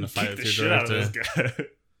just get in a fight with your director.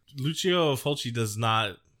 Lucio Fulci does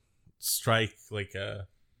not strike like a.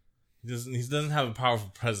 He doesn't have a powerful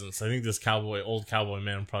presence. I think this old cowboy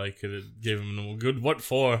man probably could have given him a good what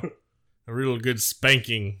for, a real good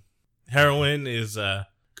spanking. Heroine is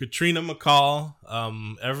Katrina McCall.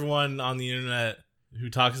 Everyone on the internet who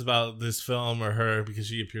talks about this film or her, because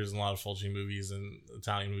she appears in a lot of Fulci movies and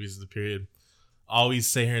Italian movies of the period, always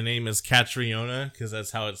say her name is Catriona because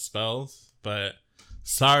that's how it's spelled. But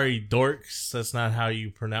sorry, dorks, that's not how you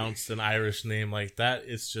pronounce an Irish name like that.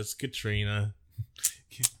 It's just Katrina.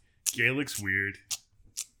 Gaelic's weird.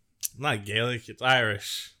 Not Gaelic, it's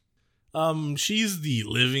Irish. She's the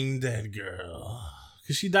living dead girl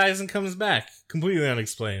because she dies and comes back completely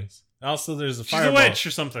unexplained. Also, there's a fireball. She's a witch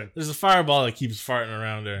or something. There's a fireball that keeps farting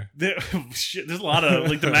around her. There's a lot of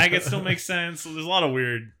like the maggots don't make sense. There's a lot of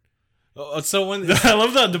weird. So when I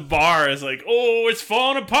love that the bar is like, oh, it's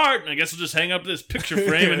falling apart, and I guess I'll just hang up this picture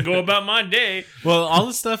frame and go about my day. Well, all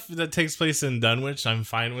the stuff that takes place in Dunwich, I'm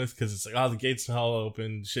fine with because it's like, oh, the gates are all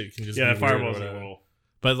open. Shit can just be fireball's weird or a whatever. little.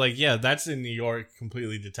 But like, yeah, that's in New York,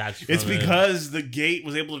 completely detached from It's it. because the gate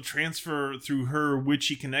was able to transfer through her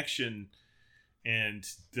witchy connection, and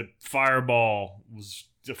the fireball was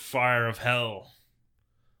the fire of hell.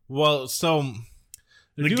 Well, so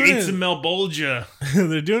The gates of Malbolgia.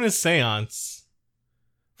 they're doing a seance.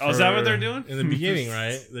 Oh, is that what they're doing? In the beginning,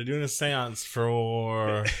 right? They're doing a seance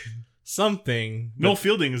for something. Noel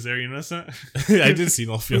Fielding is there, you notice that? I did see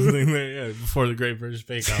Noel Fielding there, yeah, before the Great British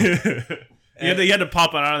Bake Off. He had to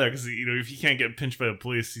pop on out of there because if he can't get pinched by the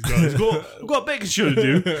police, he's got bacon show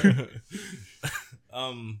to do.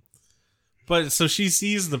 But so she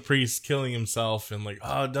sees the priest killing himself and like,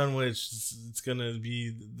 oh, Dunwich, it's gonna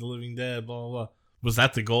be the living dead, blah blah blah. Was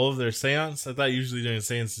that the goal of their seance? I thought usually during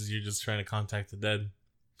seances you're just trying to contact the dead.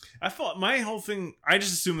 I thought my whole thing, I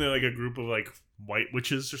just assumed they're like a group of like white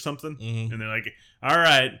witches or something, and they're like, all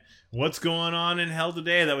right, what's going on in hell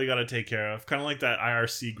today that we got to take care of? Kind of like that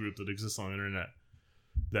IRC group that exists on the internet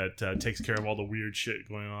that takes care of all the weird shit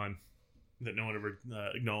going on that no one ever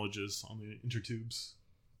acknowledges on the intertubes.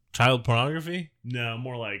 Child pornography? No,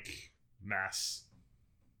 more like mass.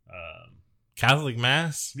 Catholic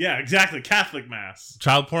mass? Yeah, exactly. Catholic mass.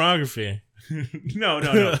 Child pornography. No.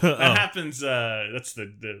 That happens. That's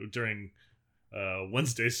the during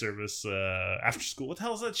Wednesday service after school. What the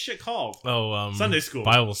hell is that shit called? Oh, Sunday school.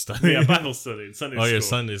 Bible study. Yeah, Bible study. Sunday school. Oh, your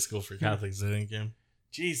Sunday school for Catholics, I think. Yeah.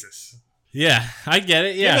 Jesus. Yeah, I get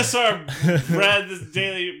it. Yeah. I saw bread this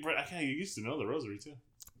daily. You used to know the rosary too.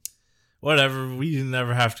 Whatever. We didn't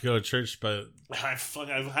ever have to go to church, but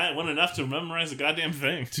I went enough to memorize the goddamn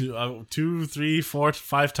thing. 2, 3, 4,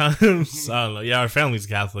 5 times. I don't know. Yeah, our family's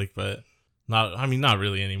Catholic, but not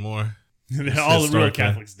really anymore. All the real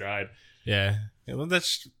Catholics died. Yeah. Let that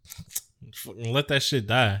shit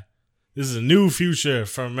die. This is a new future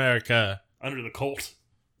for America. Under the cult.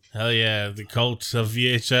 Hell yeah, the cult of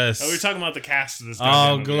VHS. Oh, we were talking about the cast of this.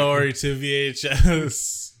 All glory to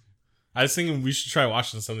VHS. I was thinking we should try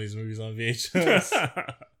watching some of these movies on VHS.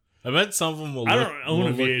 I bet some of them will. I don't own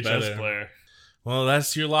a VHS player. Well,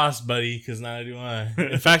 that's your loss, buddy, because neither do I.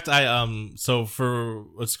 In fact, so for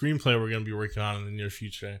a screenplay we're going to be working on in the near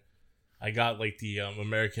future, I got like the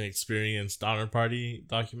American Experience Donner Party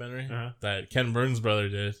documentary that Ken Burns' brother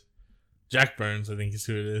did. Jack Burns, I think is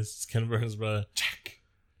who it is. It's Ken Burns' brother. Jack.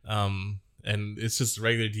 And it's just a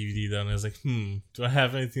regular DVD though, and I was like, do I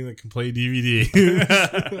have anything that can play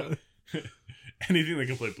DVD? Anything that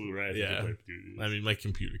can play Blu-ray. Yeah. I mean, my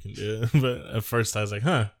computer can do it. But at first I was like,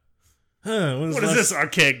 what is this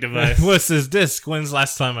archaic device? What's this disc? When's the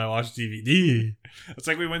last time I watched DVD? It's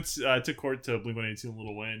like we went to court to Blink-182 and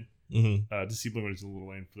Lil Wayne to see Blink-182 and Lil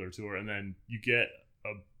Wayne for their tour, and then you get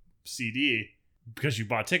a CD because you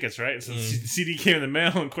bought tickets, right? So the CD came in the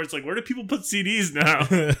mail, and court's like, where do people put CDs now?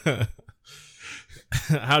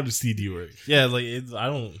 How does CD work? Yeah, like I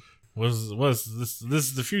don't. What's this? This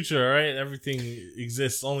is the future, all right? Everything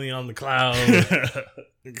exists only on the cloud.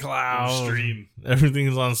 Stream.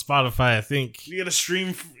 Everything's on Spotify, I think. You gotta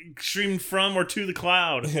stream from or to the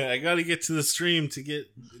cloud. Yeah, I gotta get to the stream to get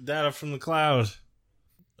data from the cloud.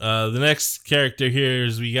 The next character here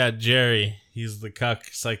is we got Jerry. He's the cuck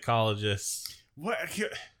psychologist. What?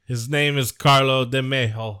 His name is Carlo De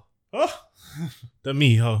Mejo. Oh, De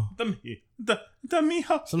Mijo. The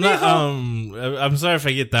Mijo. So I'm sorry if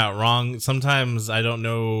I get that wrong. Sometimes I don't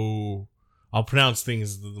know. I'll pronounce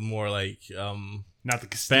things the more like not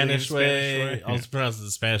the Spanish way. Yeah. I'll pronounce it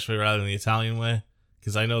the Spanish way rather than the Italian way,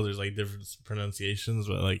 because I know there's like different pronunciations.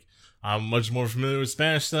 But like I'm much more familiar with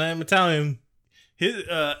Spanish than I am Italian. His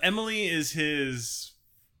Emily is his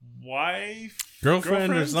wife,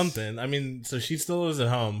 girlfriend or something. I mean, so she still lives at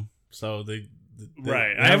home. So they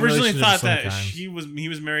right. I originally thought that he was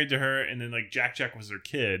married to her, and then like Jack was her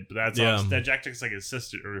kid, but that's all, that Jack's like his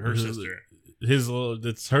sister or her sister.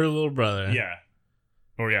 It's her little brother. Yeah.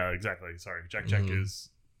 Oh yeah, exactly. Sorry, Jack is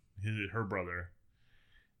her brother,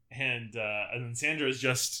 And then Sandra is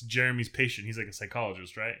just Jeremy's patient. He's like a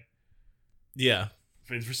psychologist, right? Yeah.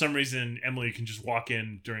 And for some reason, Emily can just walk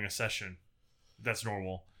in during a session. That's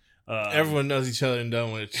normal. Everyone knows each other in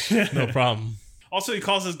Dunwich. No problem. Also, he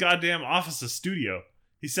calls his goddamn office a studio.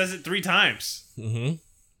 He says it 3 times. Mm-hmm.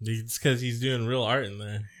 It's because he's doing real art in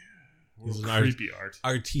there. He's an creepy art.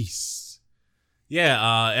 Artiste.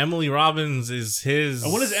 Yeah, Emily Robbins is his.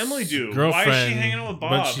 And what does Emily do? Girlfriend, Why is she hanging out with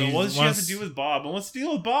Bob? And what does she have to do with Bob? And what's the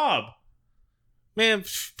deal with Bob? Man,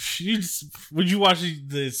 would you watch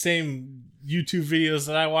the same YouTube videos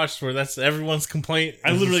that I watched where that's everyone's complaint?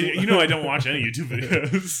 I literally, I don't watch any YouTube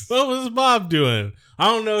videos. What was Bob doing? I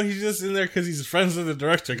don't know. He's just in there because he's friends with the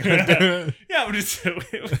director. Yeah, but it's...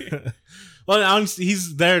 Well, honestly,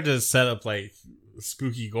 he's there to set up like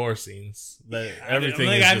spooky gore scenes. That everything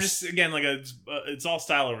is it's all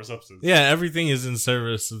style over substance. Yeah, everything is in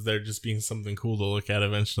service of there just being something cool to look at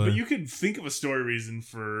eventually. But you could think of a story reason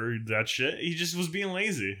for that shit. He just was being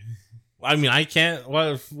lazy. I mean, I can't.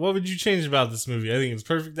 What would you change about this movie? I think it's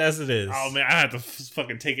perfect as it is. Oh man, I have to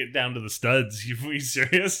fucking take it down to the studs. You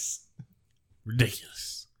serious?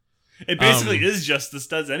 Ridiculous. It basically is just the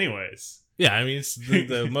studs, anyways. Yeah, I mean, it's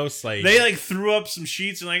the most like they like threw up some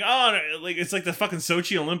sheets and like it's like the fucking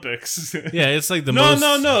Sochi Olympics. Yeah, it's like the no,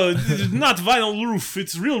 it's not vinyl roof.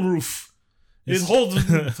 It's real roof. It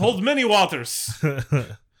holds many waters.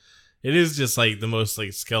 It is just like the most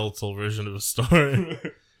like skeletal version of a story.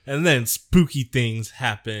 And then spooky things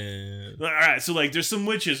happen. Alright, so like there's some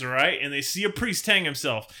witches, alright? And they see a priest hang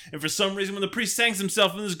himself. And for some reason when the priest hangs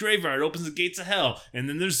himself in this graveyard, it opens the gates of hell. And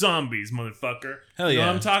then there's zombies, motherfucker. Hell yeah. You know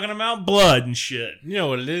what I'm talking about? Blood and shit. You know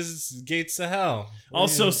what it is? It's gates of hell.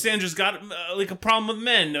 Also, Sandra's got like a problem with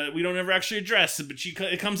men that we don't ever actually address, but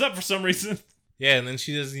it comes up for some reason. Yeah, and then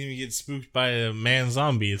she doesn't even get spooked by a man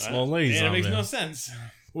zombie. It's an old lady zombie. It makes no sense.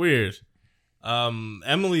 Weird.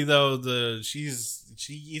 Emily though, she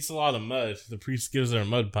eats a lot of mud. The priest gives her a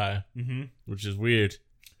mud pie, which is weird.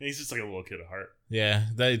 And he's just like a little kid at heart. Yeah,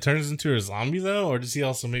 that it turns into a zombie though, or does he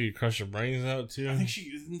also maybe crush her brains out too? I think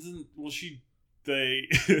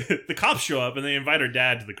the cops show up and they invite her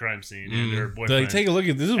dad to the crime scene and her boyfriend. Like, take a look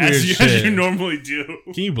at this weird shit. As you normally do.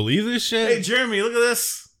 Can you believe this shit? Hey Jeremy, look at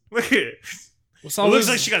this. Look at it. It looks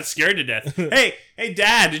like she got scared to death. Hey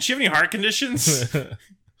Dad, did she have any heart conditions?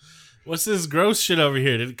 What's this gross shit over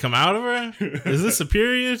here? Did it come out of her? Is this a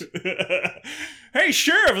period? Hey,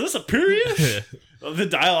 Sheriff, is this a period? The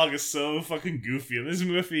dialogue is so fucking goofy in this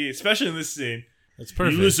movie, especially in this scene. That's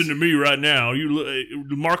perfect. You listen to me right now. You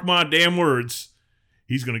mark my damn words.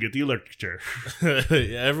 He's going to get the electric chair.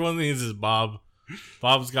 Yeah, everyone thinks it's Bob.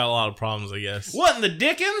 Bob's got a lot of problems, I guess. What in the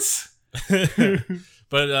Dickens?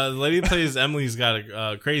 But the lady who plays Emily's got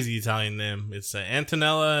a crazy Italian name. It's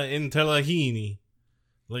Antonella Interlagini.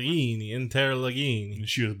 Interlagini.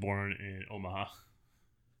 She was born in Omaha.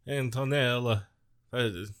 Antonella.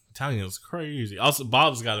 Italian is crazy. Also,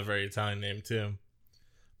 Bob's got a very Italian name, too.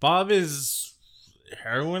 Bob is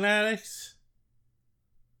heroin addict.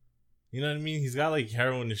 You know what I mean? He's got like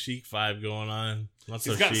heroin and chic vibe going on. It's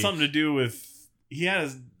got something to do with... He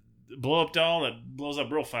has a blow-up doll that blows up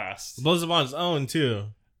real fast. It blows up on its own, too.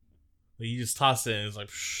 Like, you just toss it and it's like...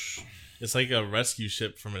 Psh. It's like a rescue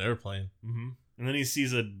ship from an airplane. Mm-hmm. And then he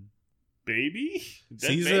sees a baby?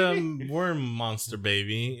 Sees a worm monster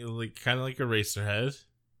baby, like kind of like a Eraserhead.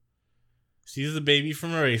 Sees the baby from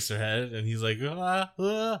Eraserhead, and he's like, blah,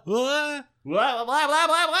 blah, blah, blah, blah,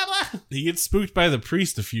 blah, blah. He gets spooked by the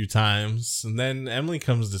priest a few times, and then Emily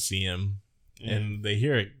comes to see him, and they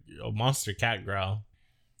hear a monster cat growl,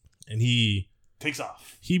 and he takes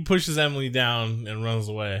off. He pushes Emily down and runs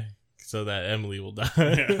away so that Emily will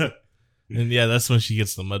die. And yeah, that's when she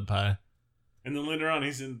gets the mud pie. And then later on,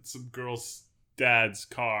 he's in some girl's dad's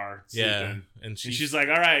car. Sleeping. Yeah, and she's like,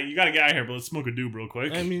 "All right, you gotta get out of here, but let's smoke a doob real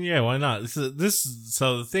quick." I mean, yeah, why not? So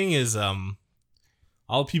the thing is,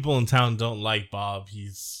 all people in town don't like Bob.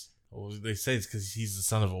 They say it's because he's the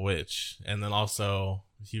son of a witch, and then also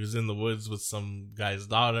he was in the woods with some guy's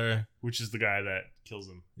daughter, which is the guy that kills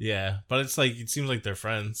him. Yeah, but it's like it seems like they're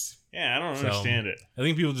friends. Yeah, I don't understand it. I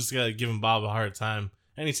think people just gotta give him Bob a hard time,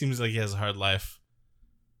 and he seems like he has a hard life.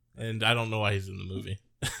 And I don't know why he's in the movie.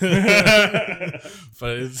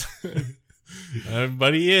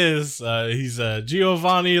 But he is. He's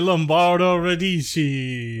Giovanni Lombardo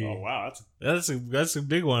Radici. Oh wow, that's a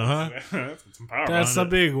big one, huh? That's some power. That's a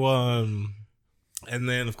big one. And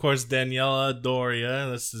then of course Daniela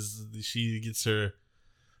Doria. She gets her.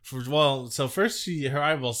 So first her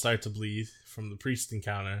eyeballs start to bleed from the priest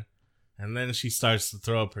encounter, and then she starts to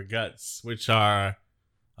throw up her guts, which are.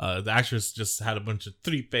 The actress just had a bunch of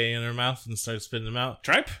tripe in her mouth and started spitting them out.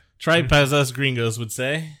 Tripe? Tripe, as us gringos would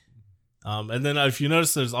say. And then if you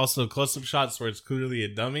notice, there's also close-up shots where it's clearly a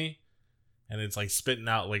dummy, and it's like spitting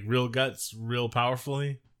out like real guts, real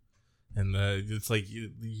powerfully. And it's like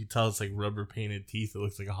you tell it's like rubber painted teeth. It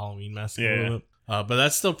looks like a Halloween mask a little bit. But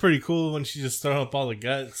that's still pretty cool when she just throw up all the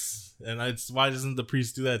guts. And why doesn't the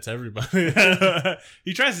priest do that to everybody?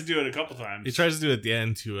 He tries to do it a couple times. He tries to do it at the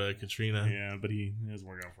end to Katrina. Yeah, but it doesn't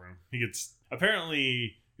work out for him. He gets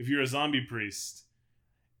apparently, if you're a zombie priest,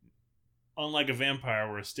 unlike a vampire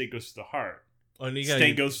where a stake goes to the heart,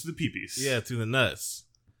 stake goes to the peepees. Yeah, through the nuts.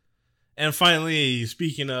 And finally,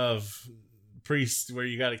 speaking of priest, where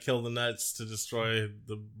you got to kill the nuts to destroy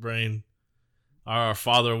the brain, our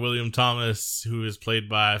father William Thomas, who is played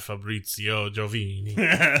by Fabrizio Giovini.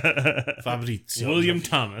 William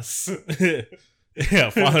Thomas. Yeah,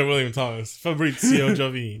 Father William Thomas. Fabrizio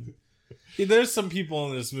Giovini. There's some people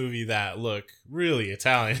in this movie that look really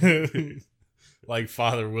Italian. Like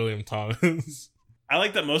Father William Thomas. I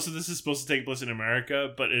like that most of this is supposed to take place in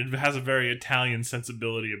America, but it has a very Italian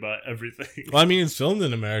sensibility about everything. Well, I mean, it's filmed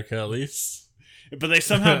in America, at least. But they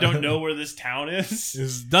somehow don't know where this town is.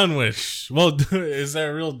 It's Dunwich. Well, is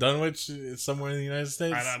there a real Dunwich somewhere in the United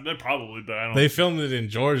States? Probably, but I don't. They filmed it in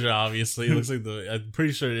Georgia, obviously. It looks like I'm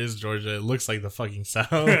pretty sure it is Georgia. It looks like the fucking South.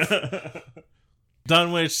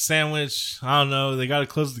 Dunwich, Sandwich, I don't know. They got to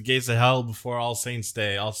close the gates of hell before All Saints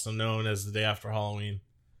Day, also known as the day after Halloween.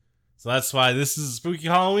 So that's why this is a spooky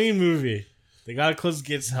Halloween movie. They gotta close the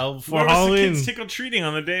gates of hell before Halloween. The kids trick-or-treating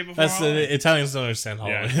on the day before That's Halloween. The Italians don't understand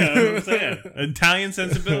Halloween. Yeah, that's what I'm saying. Italian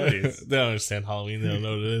sensibilities. They don't understand Halloween. They don't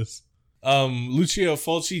know what it is. Lucio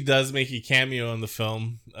Fulci does make a cameo in the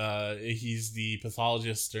film. He's the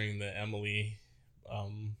pathologist during the Emily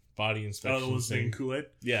body inspection. Oh, the one saying Kool-Aid?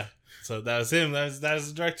 Yeah. So that was him. That was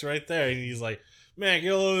the director right there. And he's like, man,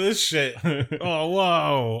 get a load of this shit. Oh,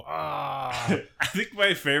 whoa. Ah. I think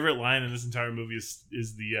my favorite line in this entire movie is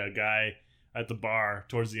the guy at the bar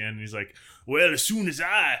towards the end. And he's like, well, as soon as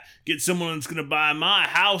I get someone that's going to buy my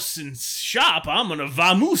house and shop, I'm going to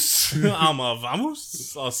vamoose. I'm a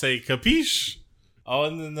vamoose. I'll say capiche. Oh,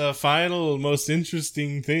 and then the final, most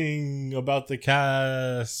interesting thing about the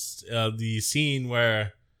cast, the scene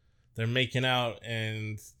where they're making out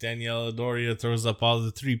and Daniela Doria throws up all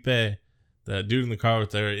the tripe. The dude in the car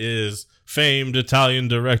with her is famed Italian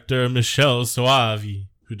director Michele Soavi,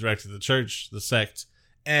 who directed The Church, The Sect,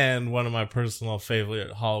 and one of my personal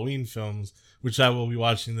favorite Halloween films, which I will be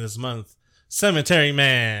watching this month, Cemetery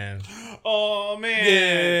Man. Oh, man.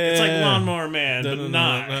 Yeah. It's like Lawnmower Man, but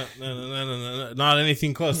not. Not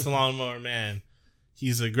anything close to Lawnmower Man.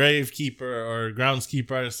 He's a gravekeeper or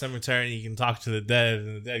groundskeeper at a cemetery, and you can talk to the dead,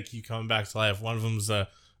 and the dead keep coming back to life. One of them's a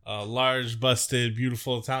large, busted,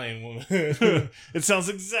 beautiful Italian woman. It sounds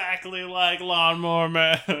exactly like Lawnmower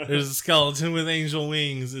Man. There's a skeleton with angel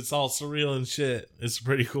wings. It's all surreal and shit. It's a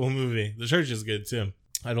pretty cool movie. The Church is good, too.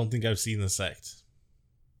 I don't think I've seen The Sect.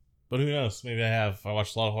 But who knows? Maybe I have. I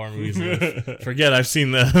watched a lot of horror movies and forget I've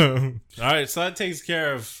seen them. Alright, so that takes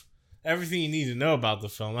care of everything you need to know about the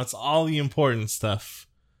film. That's all the important stuff.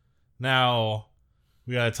 Now,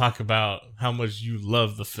 we gotta talk about how much you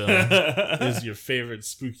love the film. This is your favorite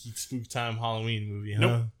spooky spook time Halloween movie, huh?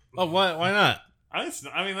 Nope. Oh, why not? I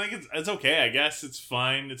mean, like it's okay. I guess it's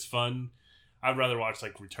fine. It's fun. I'd rather watch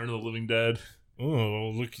like Return of the Living Dead.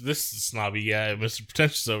 Oh, look at this snobby guy, Mr.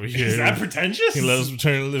 Pretentious over here. Is that pretentious? He loves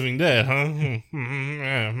Return of the Living Dead, huh?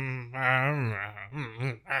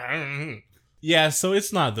 Yeah, so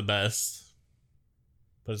it's not the best,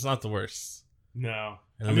 but it's not the worst. No.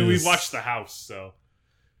 And I mean, we watched The House, so.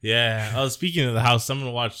 Yeah. Oh, speaking of The House, I'm going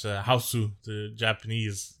to watch Hausu, the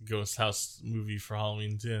Japanese ghost house movie for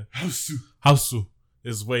Halloween, too. Hausu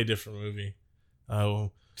is a way different movie.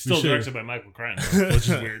 Still directed by Michael Crichton, which is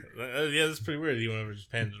weird. Yeah, that's pretty weird. He went over to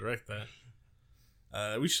Japan to direct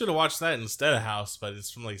that. We should have watched that instead of House, but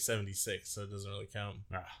it's from like 76, so it doesn't really count.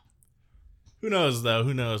 Who knows, though?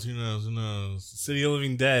 Who knows? City of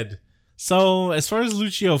Living Dead. So, as far as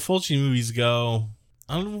Lucio Fulci movies go,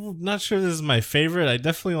 I'm not sure this is my favorite. I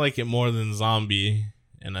definitely like it more than Zombie,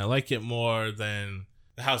 and I like it more than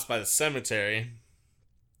The House by the Cemetery.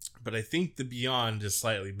 But I think The Beyond is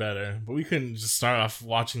slightly better. But we couldn't just start off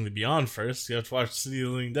watching The Beyond first. You have to watch City of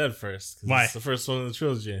the Living Dead first. Why? It's the first one in the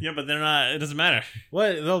trilogy. Yeah, but they're not. It doesn't matter.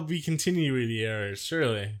 What? They'll be continuity errors,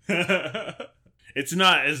 surely. It's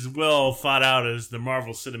not as well thought out as the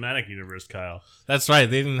Marvel Cinematic Universe, Kyle. That's right.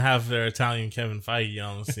 They didn't have their Italian Kevin Feige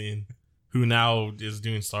on the scene. Who now is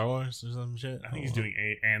doing Star Wars or some shit? I think he's doing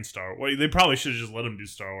and Star Wars. Well, they probably should have just let him do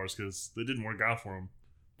Star Wars because it didn't work out for him.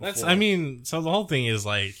 So the whole thing is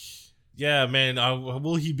like, yeah, man,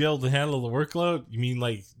 will he be able to handle the workload? You mean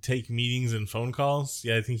like take meetings and phone calls?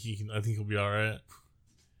 Yeah, I think he can. I think he'll be all right.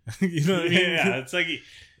 You know what I mean? Yeah, it's like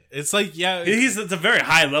it's a very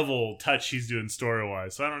high level touch he's doing story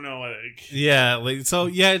wise. So I don't know.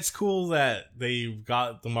 It's cool that they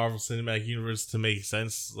got the Marvel Cinematic Universe to make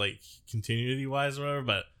sense, like continuity wise or whatever.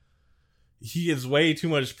 But he gets way too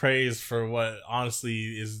much praise for what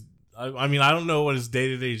honestly is. I mean, I don't know what his day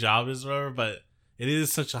to day job is or whatever, but it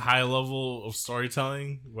is such a high level of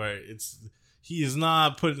storytelling where he is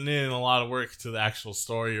not putting in a lot of work to the actual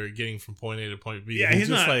story or getting from point A to point B. Yeah, he's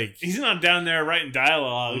not down there writing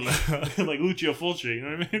dialogue like Lucio Fulci. You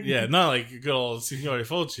know what I mean? Yeah, not like good old Signore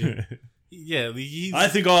Fulci. Yeah, I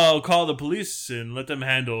think I'll call the police and let them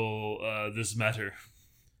handle this matter.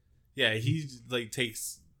 Yeah, he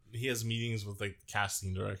has meetings with like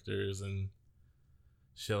casting directors and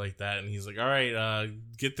shit like that, and he's like, all right,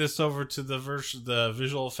 get this over to the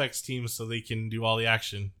visual effects team so they can do all the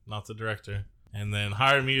action, not the director, and then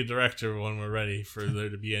hire me a director when we're ready for there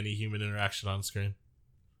to be any human interaction on screen,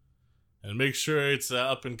 and make sure it's an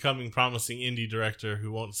up and coming promising indie director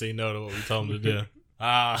who won't say no to what we tell him to do.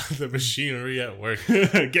 The machinery at work.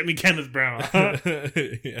 Get me Kenneth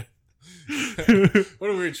Branagh. Yeah.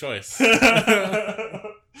 What a weird choice.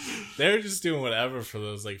 They're just doing whatever for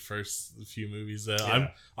those like first few movies. Though I'm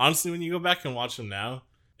honestly, when you go back and watch them now,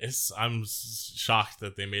 I'm shocked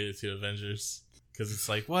that they made it to Avengers, because it's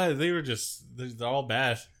like, what, they're all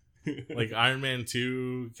bad. Like Iron Man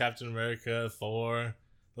 2, Captain America, Thor,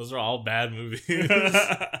 those are all bad movies.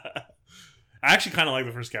 I actually kind of like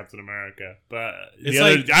the first Captain America, but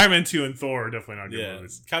it's Iron Man 2 and Thor are definitely not good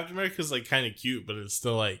movies. Captain America's like kind of cute, but it's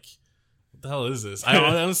still like, what the hell is this? I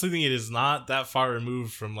honestly think it is not that far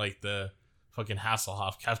removed from like the fucking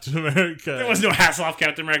Hasselhoff Captain America. There was no Hasselhoff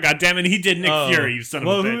Captain America. God damn it, he did Nick Fury, you son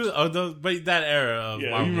of a bitch. But that era of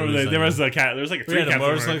you remember there was like a three Captain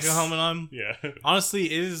motorcycle helmet on. Yeah,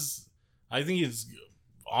 honestly, I think it's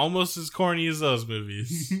almost as corny as those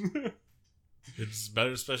movies. It's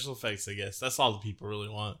better special effects, I guess. That's all the people really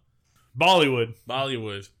want. Bollywood.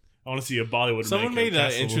 I want to see a Bollywood. Someone made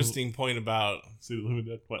an interesting point about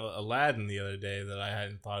Aladdin the other day that I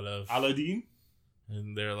hadn't thought of. Aladdin?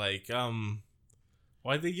 And they're like,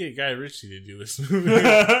 why'd they get Guy Ritchie to do this movie?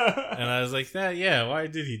 And I was like, why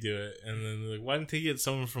did he do it? And then like, why didn't they get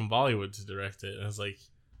someone from Bollywood to direct it? And I was like,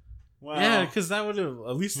 well, yeah, because that would have,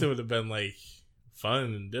 at least it would have been like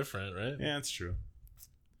fun and different, right? Yeah, that's true.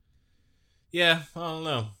 Yeah, I don't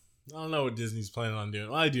know what Disney's planning on doing.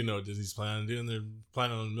 Well, I do know what Disney's planning on doing. They're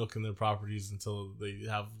planning on milking their properties until they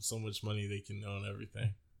have so much money they can own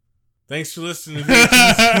everything. Thanks for listening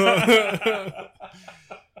to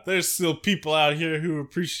There's still people out here who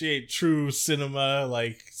appreciate true cinema,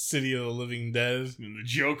 like City of the Living Dead. And the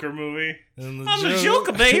Joker movie. I'm the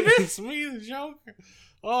Joker, baby. It's me, the Joker.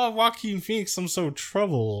 Oh, Joaquin Phoenix, I'm so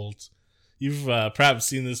troubled. You've perhaps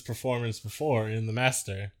seen this performance before in The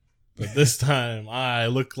Master. But this time, I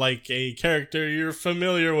look like a character you're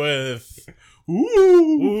familiar with.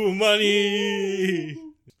 Ooh, money!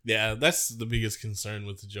 Yeah, that's the biggest concern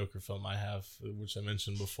with the Joker film I have, which I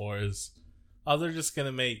mentioned before, is they're just going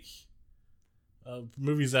to make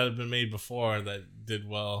movies that have been made before that did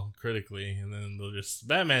well critically, and then they'll just,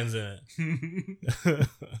 Batman's in it.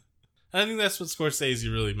 I think that's what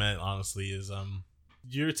Scorsese really meant, honestly, is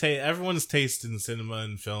everyone's taste in cinema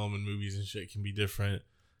and film and movies and shit can be different.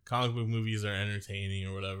 Comic book movies are entertaining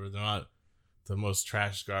or whatever. They're not the most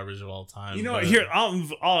trash garbage of all time. You know, here, I'll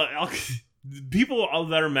people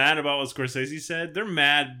that are mad about what Scorsese said, they're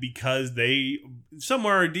mad because they,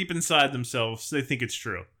 somewhere deep inside themselves, they think it's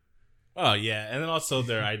true. Oh, yeah. And then also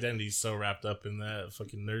their identity's so wrapped up in that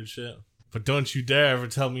fucking nerd shit. But don't you dare ever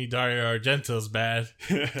tell me Dario Argento's bad,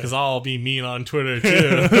 because I'll be mean on Twitter, too.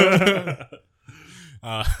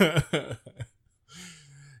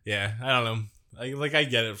 Yeah, I don't know. I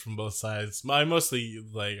get it from both sides. I'm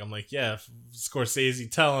like, yeah, Scorsese,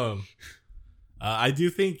 tell him. I do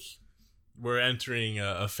think we're entering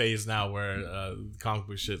a phase now where comic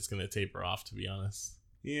book shit's gonna taper off, to be honest.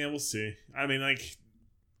 Yeah, we'll see. I mean, like,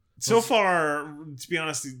 so far, to be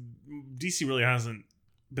honest, DC really hasn't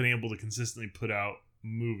been able to consistently put out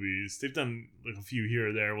movies. They've done like a few here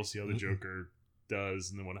or there. We'll see how the Joker does,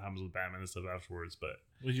 and then what happens with Batman and stuff afterwards. But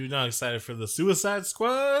were you not excited for the Suicide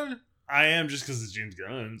Squad? I am, just because it's James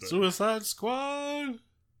Gunn. But... Suicide Squad,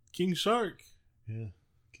 King Shark. Yeah,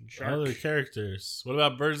 King Shark. Other characters. What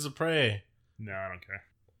about Birds of Prey? No, I don't care.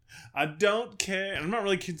 I don't care. I'm not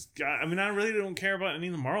really. I mean, I really don't care about any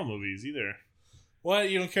of the Marvel movies either. What?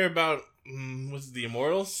 You don't care about? What's it, the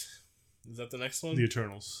Immortals? Is that the next one? The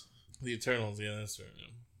Eternals. The Eternals. Yeah, that's right.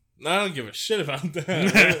 No, I don't give a shit about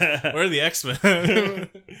that. Where are the X-Men?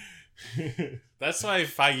 That's why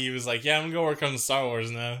Feige was like, yeah, I'm gonna go work on Star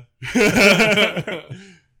Wars now.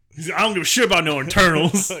 I don't give a shit about no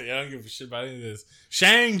internals. Yeah, I don't give a shit about any of this.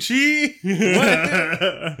 Shang-Chi?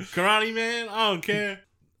 What? Karate Man? I don't care.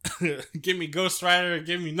 Give me Ghost Rider,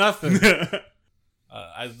 give me nothing.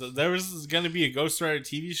 There was going to be a Ghost Rider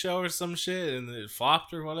TV show or some shit, and it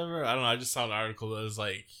flopped or whatever. I don't know. I just saw an article that was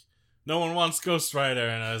like, no one wants Ghost Rider,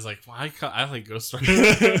 and I was like, well, I like Ghost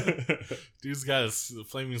Rider. Dude's got a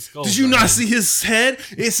flaming skull. Did you not see his head?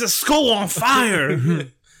 It's a skull on fire.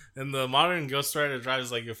 And the modern Ghost Rider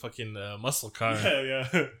drives like a fucking muscle car. Yeah.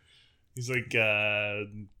 He's like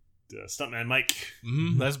Stuntman Mike.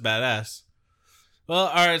 Mm-hmm, that's badass. Well,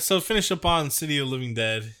 alright, so finish up on City of Living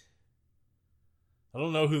Dead. I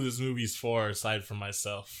don't know who this movie's for aside from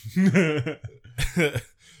myself. Because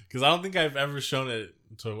I don't think I've ever shown it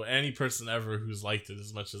to any person ever who's liked it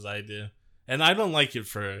as much as I do. And I don't like it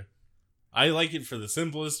for... I like it for the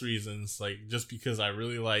simplest reasons. Like, just because I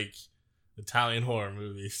really like Italian horror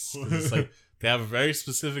movies. It's like, they have a very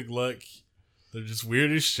specific look. They're just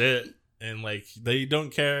weird as shit. And, like, they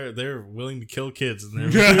don't care. They're willing to kill kids in their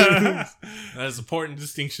movies. That's an important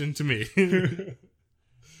distinction to me.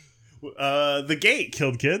 The Gate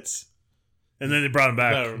killed kids. And then they brought him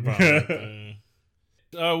back.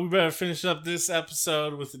 We better finish up this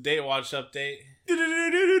episode with the Date Watch update.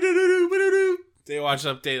 Date Watch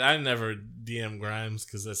update. I never DM Grimes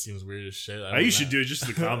because that seems weird as shit. You should do it just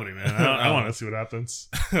for the comedy, man. I want to see what happens.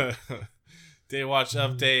 Date Watch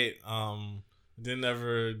update. Didn't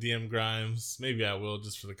ever DM Grimes. Maybe I will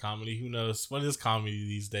just for the comedy. Who knows? What is comedy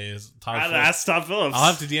these days? Ask Todd Phillips. I'll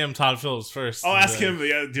have to DM Todd Phillips first. Oh, ask him.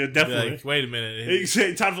 Yeah, definitely. Like, wait a minute. Hey,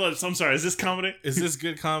 say, Todd Phillips, I'm sorry. Is this comedy? Is this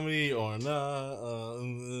good comedy or not?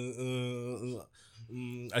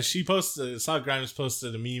 She posted. Saw Grimes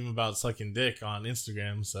posted a meme about sucking dick on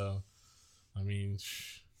Instagram. So, I mean,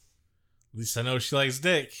 at least I know she likes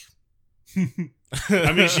dick.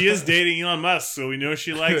 I mean, she is dating Elon Musk, so we know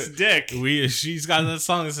she likes dick. She's got that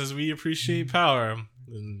song that says "We appreciate power,"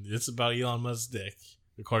 and it's about Elon Musk's dick,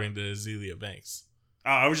 according to Azealia Banks.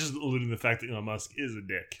 I was just alluding to the fact that Elon Musk is a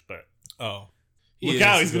dick, but look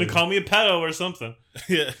out, he's gonna call me a pedo or something.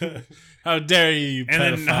 Yeah, how dare you? And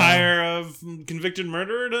pedophile. then hire a convicted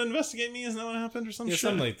murderer to investigate me. Isn't that what happened or something?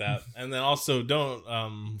 Something like that. And then also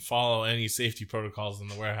don't follow any safety protocols in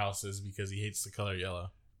the warehouses because he hates the color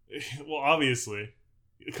yellow. Well, obviously,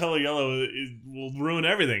 color yellow will ruin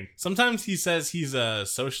everything. Sometimes he says he's a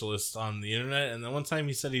socialist on the internet, and then one time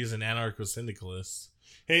he said he's an anarcho-syndicalist.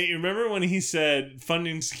 Hey, you remember when he said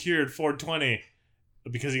funding secured 420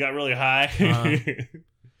 because he got really high?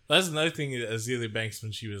 That's another thing. Azealia Banks,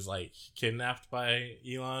 when she was like kidnapped by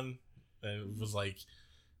Elon, and was like,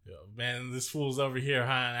 man, this fool's over here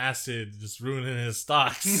high on acid, just ruining his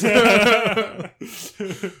stocks. And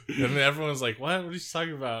then everyone's like, what are you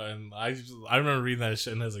talking about? And I remember reading that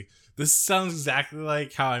shit, and I was like, this sounds exactly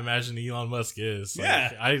like how I imagine Elon Musk is. Like,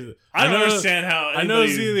 yeah. I don't understand how I know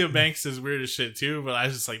Azealia Banks is weird as shit too, but I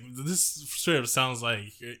was just like, this straight up sounds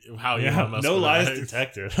like how Elon Musk no would lies act.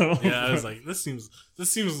 detected. Yeah, I was like, this seems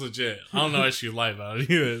legit. I don't know if she lie about it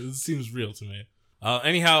either. It seems real to me.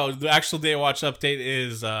 Anyhow, the actual Date Watch update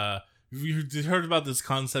is you heard about this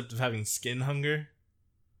concept of having skin hunger?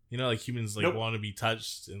 You know, like humans like want to be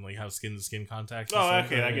touched and like have skin to skin contact. Oh,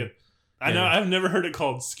 okay, I get it. I know I've never heard it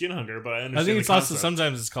called skin hunger, but I understand. I think it's the also concept.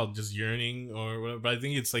 sometimes it's called just yearning or whatever, but I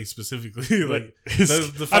think it's like specifically like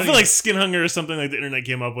I feel like skin hunger is something like the internet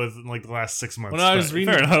came up with in like the last 6 months. When I was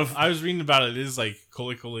reading, fair enough. I was reading about it. It is like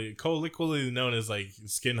colloquially known as like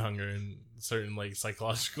skin hunger in certain like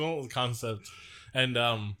psychological concepts. And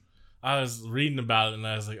I was reading about it and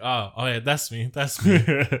I was like, oh yeah, that's me.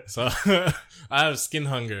 So I have skin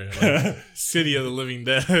hunger, like City of the Living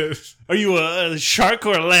Dead. Are you a shark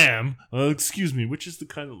or a lamb? Excuse me, which is the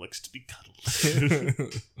kind that likes to be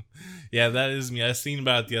cuddled? Yeah, that is me. I was thinking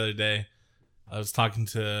about it the other day. I was talking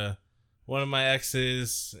to one of my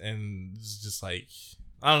exes and it's just like,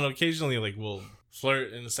 I don't know, occasionally like we'll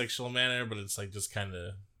flirt in a sexual manner, but it's like just kind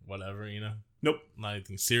of whatever, you know? Nope. Not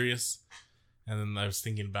anything serious. And then I was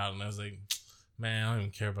thinking about it and I was like, man, I don't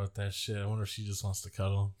even care about that shit. I wonder if she just wants to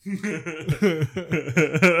cuddle.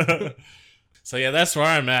 So yeah, that's where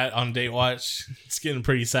I'm at on Date Watch. It's getting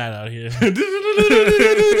pretty sad out here.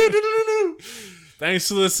 Thanks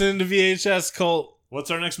for listening to VHS Cult.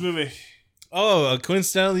 What's our next movie? Oh,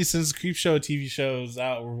 coincidentally, since Creepshow TV show is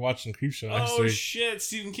out, we're watching Creepshow next week. Oh shit,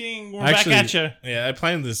 Stephen King, we're back at you. Yeah, I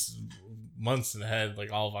planned this months ahead,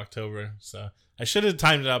 like all of October, so I should have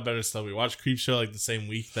timed it out better. So we watched Creepshow like the same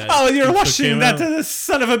week that. Oh, you're watching that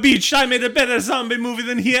son of a bitch! I made a better zombie movie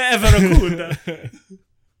than he ever could.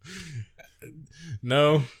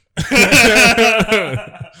 No.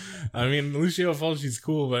 I mean, Lucio Fulci's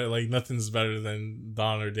cool, but like nothing's better than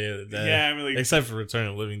Dawn or Day of the Dead. Yeah, I mean, like, except for Return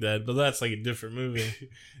of the Living Dead, but that's like a different movie.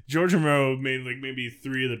 George Romero made like maybe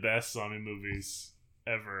 3 of the best zombie movies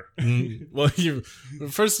ever. Well,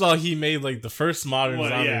 first of all, he made like the first modern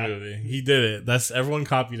zombie movie. He did it. That's everyone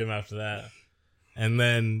copied him after that, and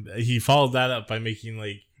then he followed that up by making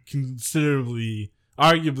like considerably,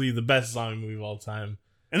 arguably the best zombie movie of all time.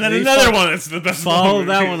 And then another one that's the best. Follow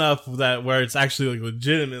that one up with that where it's actually like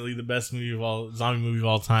legitimately the best zombie movie of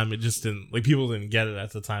all time. It just didn't, like, people didn't get it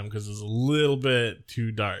at the time because it was a little bit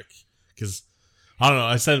too dark. Because I don't know,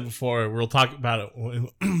 I said it before, we'll talk about it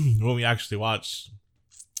when we actually watch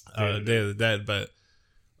Day of the Dead, but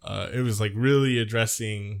it was like really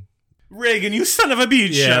addressing Reagan, you son of a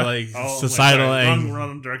bitch. Yeah, like societal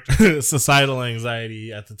wrong director. societal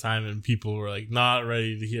anxiety at the time, and people were like not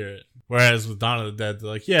ready to hear it. Whereas with Dawn of the Dead, they're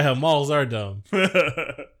like, yeah, malls are dumb.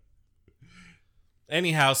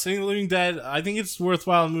 Anyhow, City of the Living Dead, I think it's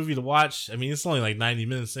worthwhile movie to watch. I mean, it's only like 90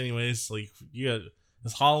 minutes anyways. Like, you got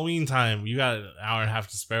it's Halloween time. You got an hour and a half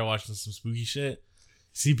to spare watching some spooky shit.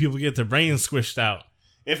 See people get their brains squished out.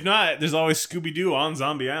 If not, there's always Scooby-Doo on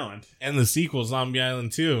Zombie Island. And the sequel, Zombie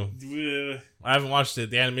Island 2. I haven't watched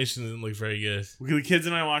it. The animation didn't look very good. The kids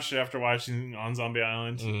and I watched it after watching on Zombie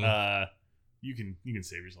Island. You can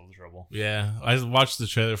save yourself the trouble. Yeah, I watched the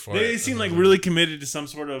trailer for it. They seem like really committed to some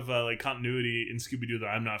sort of like continuity in Scooby-Doo that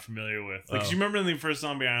I'm not familiar with. Like, 'cause you remember in the first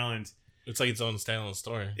Zombie Island, it's like its own standalone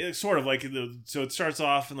story. It's sort of like so it starts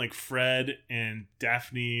off and like Fred and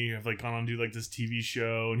Daphne have like gone on to do like this TV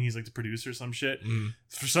show, and he's like the producer or some shit.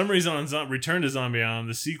 For some reason on Return to Zombie Island,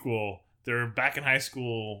 the sequel, they're back in high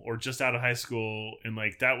school or just out of high school, and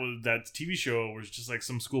like that TV show was just like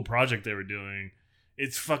some school project they were doing.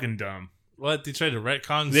 It's fucking dumb. What? They tried to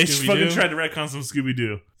retcon They Scooby-Doo? fucking tried to retcon some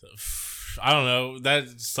Scooby-Doo. I don't know.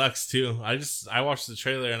 That sucks too. I watched the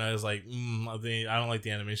trailer and I was like, I don't like the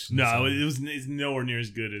animation. No, it's nowhere near as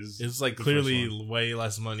good as it's like clearly way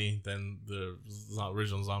less money than the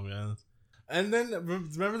original Zombie Island. And then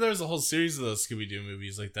remember there was a whole series of those Scooby-Doo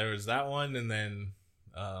movies. Like there was that one, and then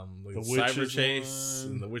like the Cyber Chase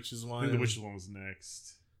and the Witches one. I think the Witches one was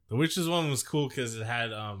next. The Witches one was cool because it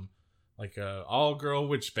had like a all-girl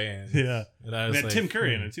witch band. Yeah, and I was it had like, Tim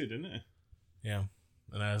Curry in it too, didn't it? Yeah.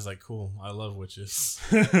 And I was like, cool, I love witches.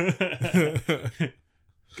 Got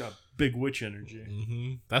big witch energy.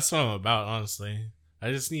 Mm-hmm. That's what I'm about, honestly.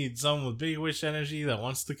 I just need someone with big witch energy that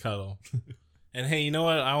wants to cuddle. And hey, you know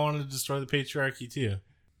what? I want to destroy the patriarchy too.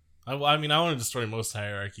 I mean, I want to destroy most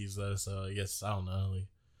hierarchies though, so I guess, I don't know. Like,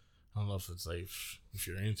 I don't know if it's like, if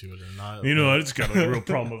you're into it or not. You know, I just got a real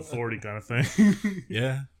problem with authority kind of thing.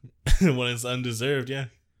 Yeah. When it's undeserved, yeah.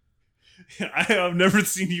 I've never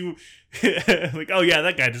seen you like, oh yeah,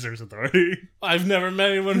 that guy deserves authority. I've never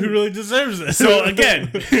met anyone who really deserves it. So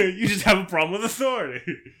again, you just have a problem with authority.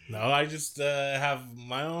 No, I just have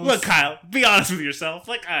my own. Look, Kyle, be honest with yourself,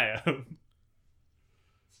 like I am.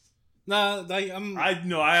 Nah,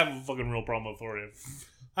 I have a fucking real problem with authority.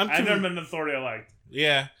 I've never met an authority I liked.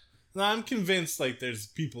 Yeah, no, I'm convinced like there's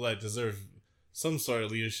people that deserve some sort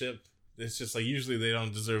of leadership. It's just like usually they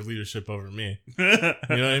don't deserve leadership over me. You know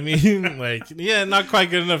what I mean? Like, yeah, not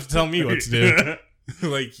quite good enough to tell me what to do.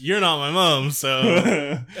 Like, you're not my mom, so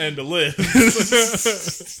and to live.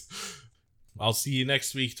 I'll see you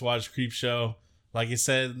next week to watch Creepshow. Like I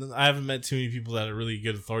said, I haven't met too many people that are really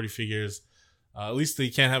good authority figures. At least they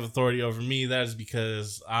can't have authority over me. That is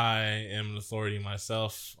because I am an authority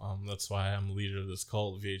myself. That's why I'm the leader of this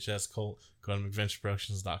cult, VHS cult. Go to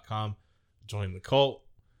McVentureProductions.com. Join the cult.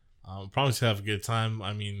 Promise to have a good time.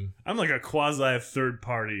 I mean, I'm like a quasi third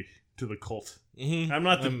party to the cult. Mm-hmm. I'm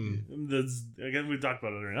not again, we talked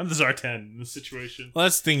about it already. I'm the Zartan in this situation. Well,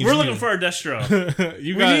 that's the thing. We're looking for our Destro.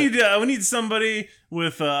 We need somebody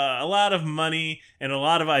with a lot of money and a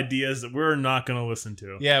lot of ideas that we're not going to listen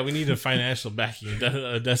to. Yeah, we need a financial backing of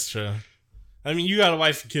Destro. I mean, you got a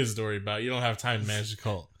wife and kids to worry about. You don't have time to manage the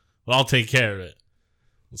cult. Well, I'll take care of it.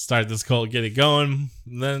 We'll start this cult, get it going,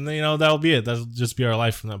 and then, that'll be it. That'll just be our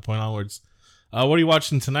life from that point onwards. What are you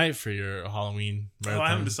watching tonight for your Halloween marathon? I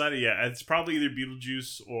haven't decided yet. It's probably either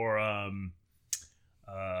Beetlejuice or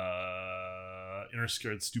Inner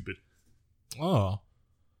Scared Stupid. Oh,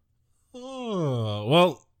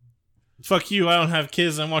 well, fuck you. I don't have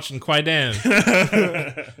kids. I'm watching Kwai-Dan.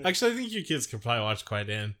 Actually, I think your kids could probably watch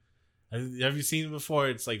Kwai-Dan. Have you seen it before?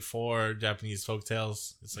 It's like 4 Japanese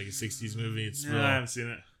folktales. It's like a 60s movie. It's real I haven't seen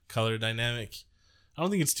it. Color dynamic. I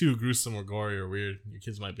don't think it's too gruesome or gory or weird. Your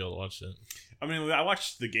kids might be able to watch it. I mean, I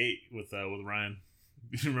watched The Gate with Ryan.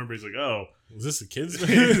 You remember? He's like, "Oh, is this a kids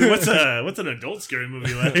movie? what's an adult scary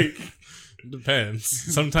movie like?" Depends.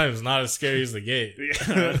 Sometimes not as scary as the gate.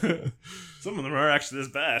 Yeah. Some of them are actually this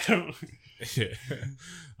bad. Yeah.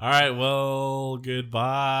 All right. Well,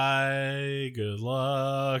 goodbye. Good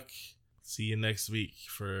luck. See you next week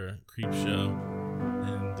for Creep Show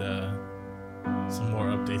and some more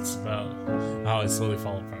updates about how I slowly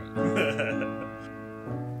fall apart.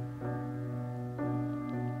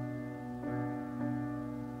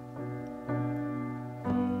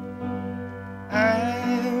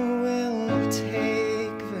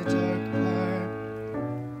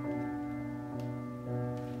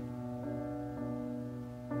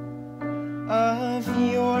 Of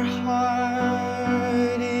your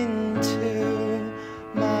heart into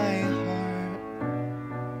my heart.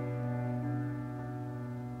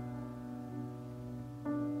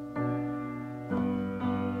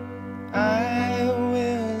 I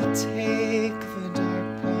will take the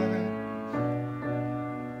dark part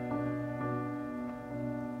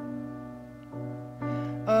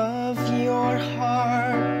of your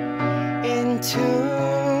heart into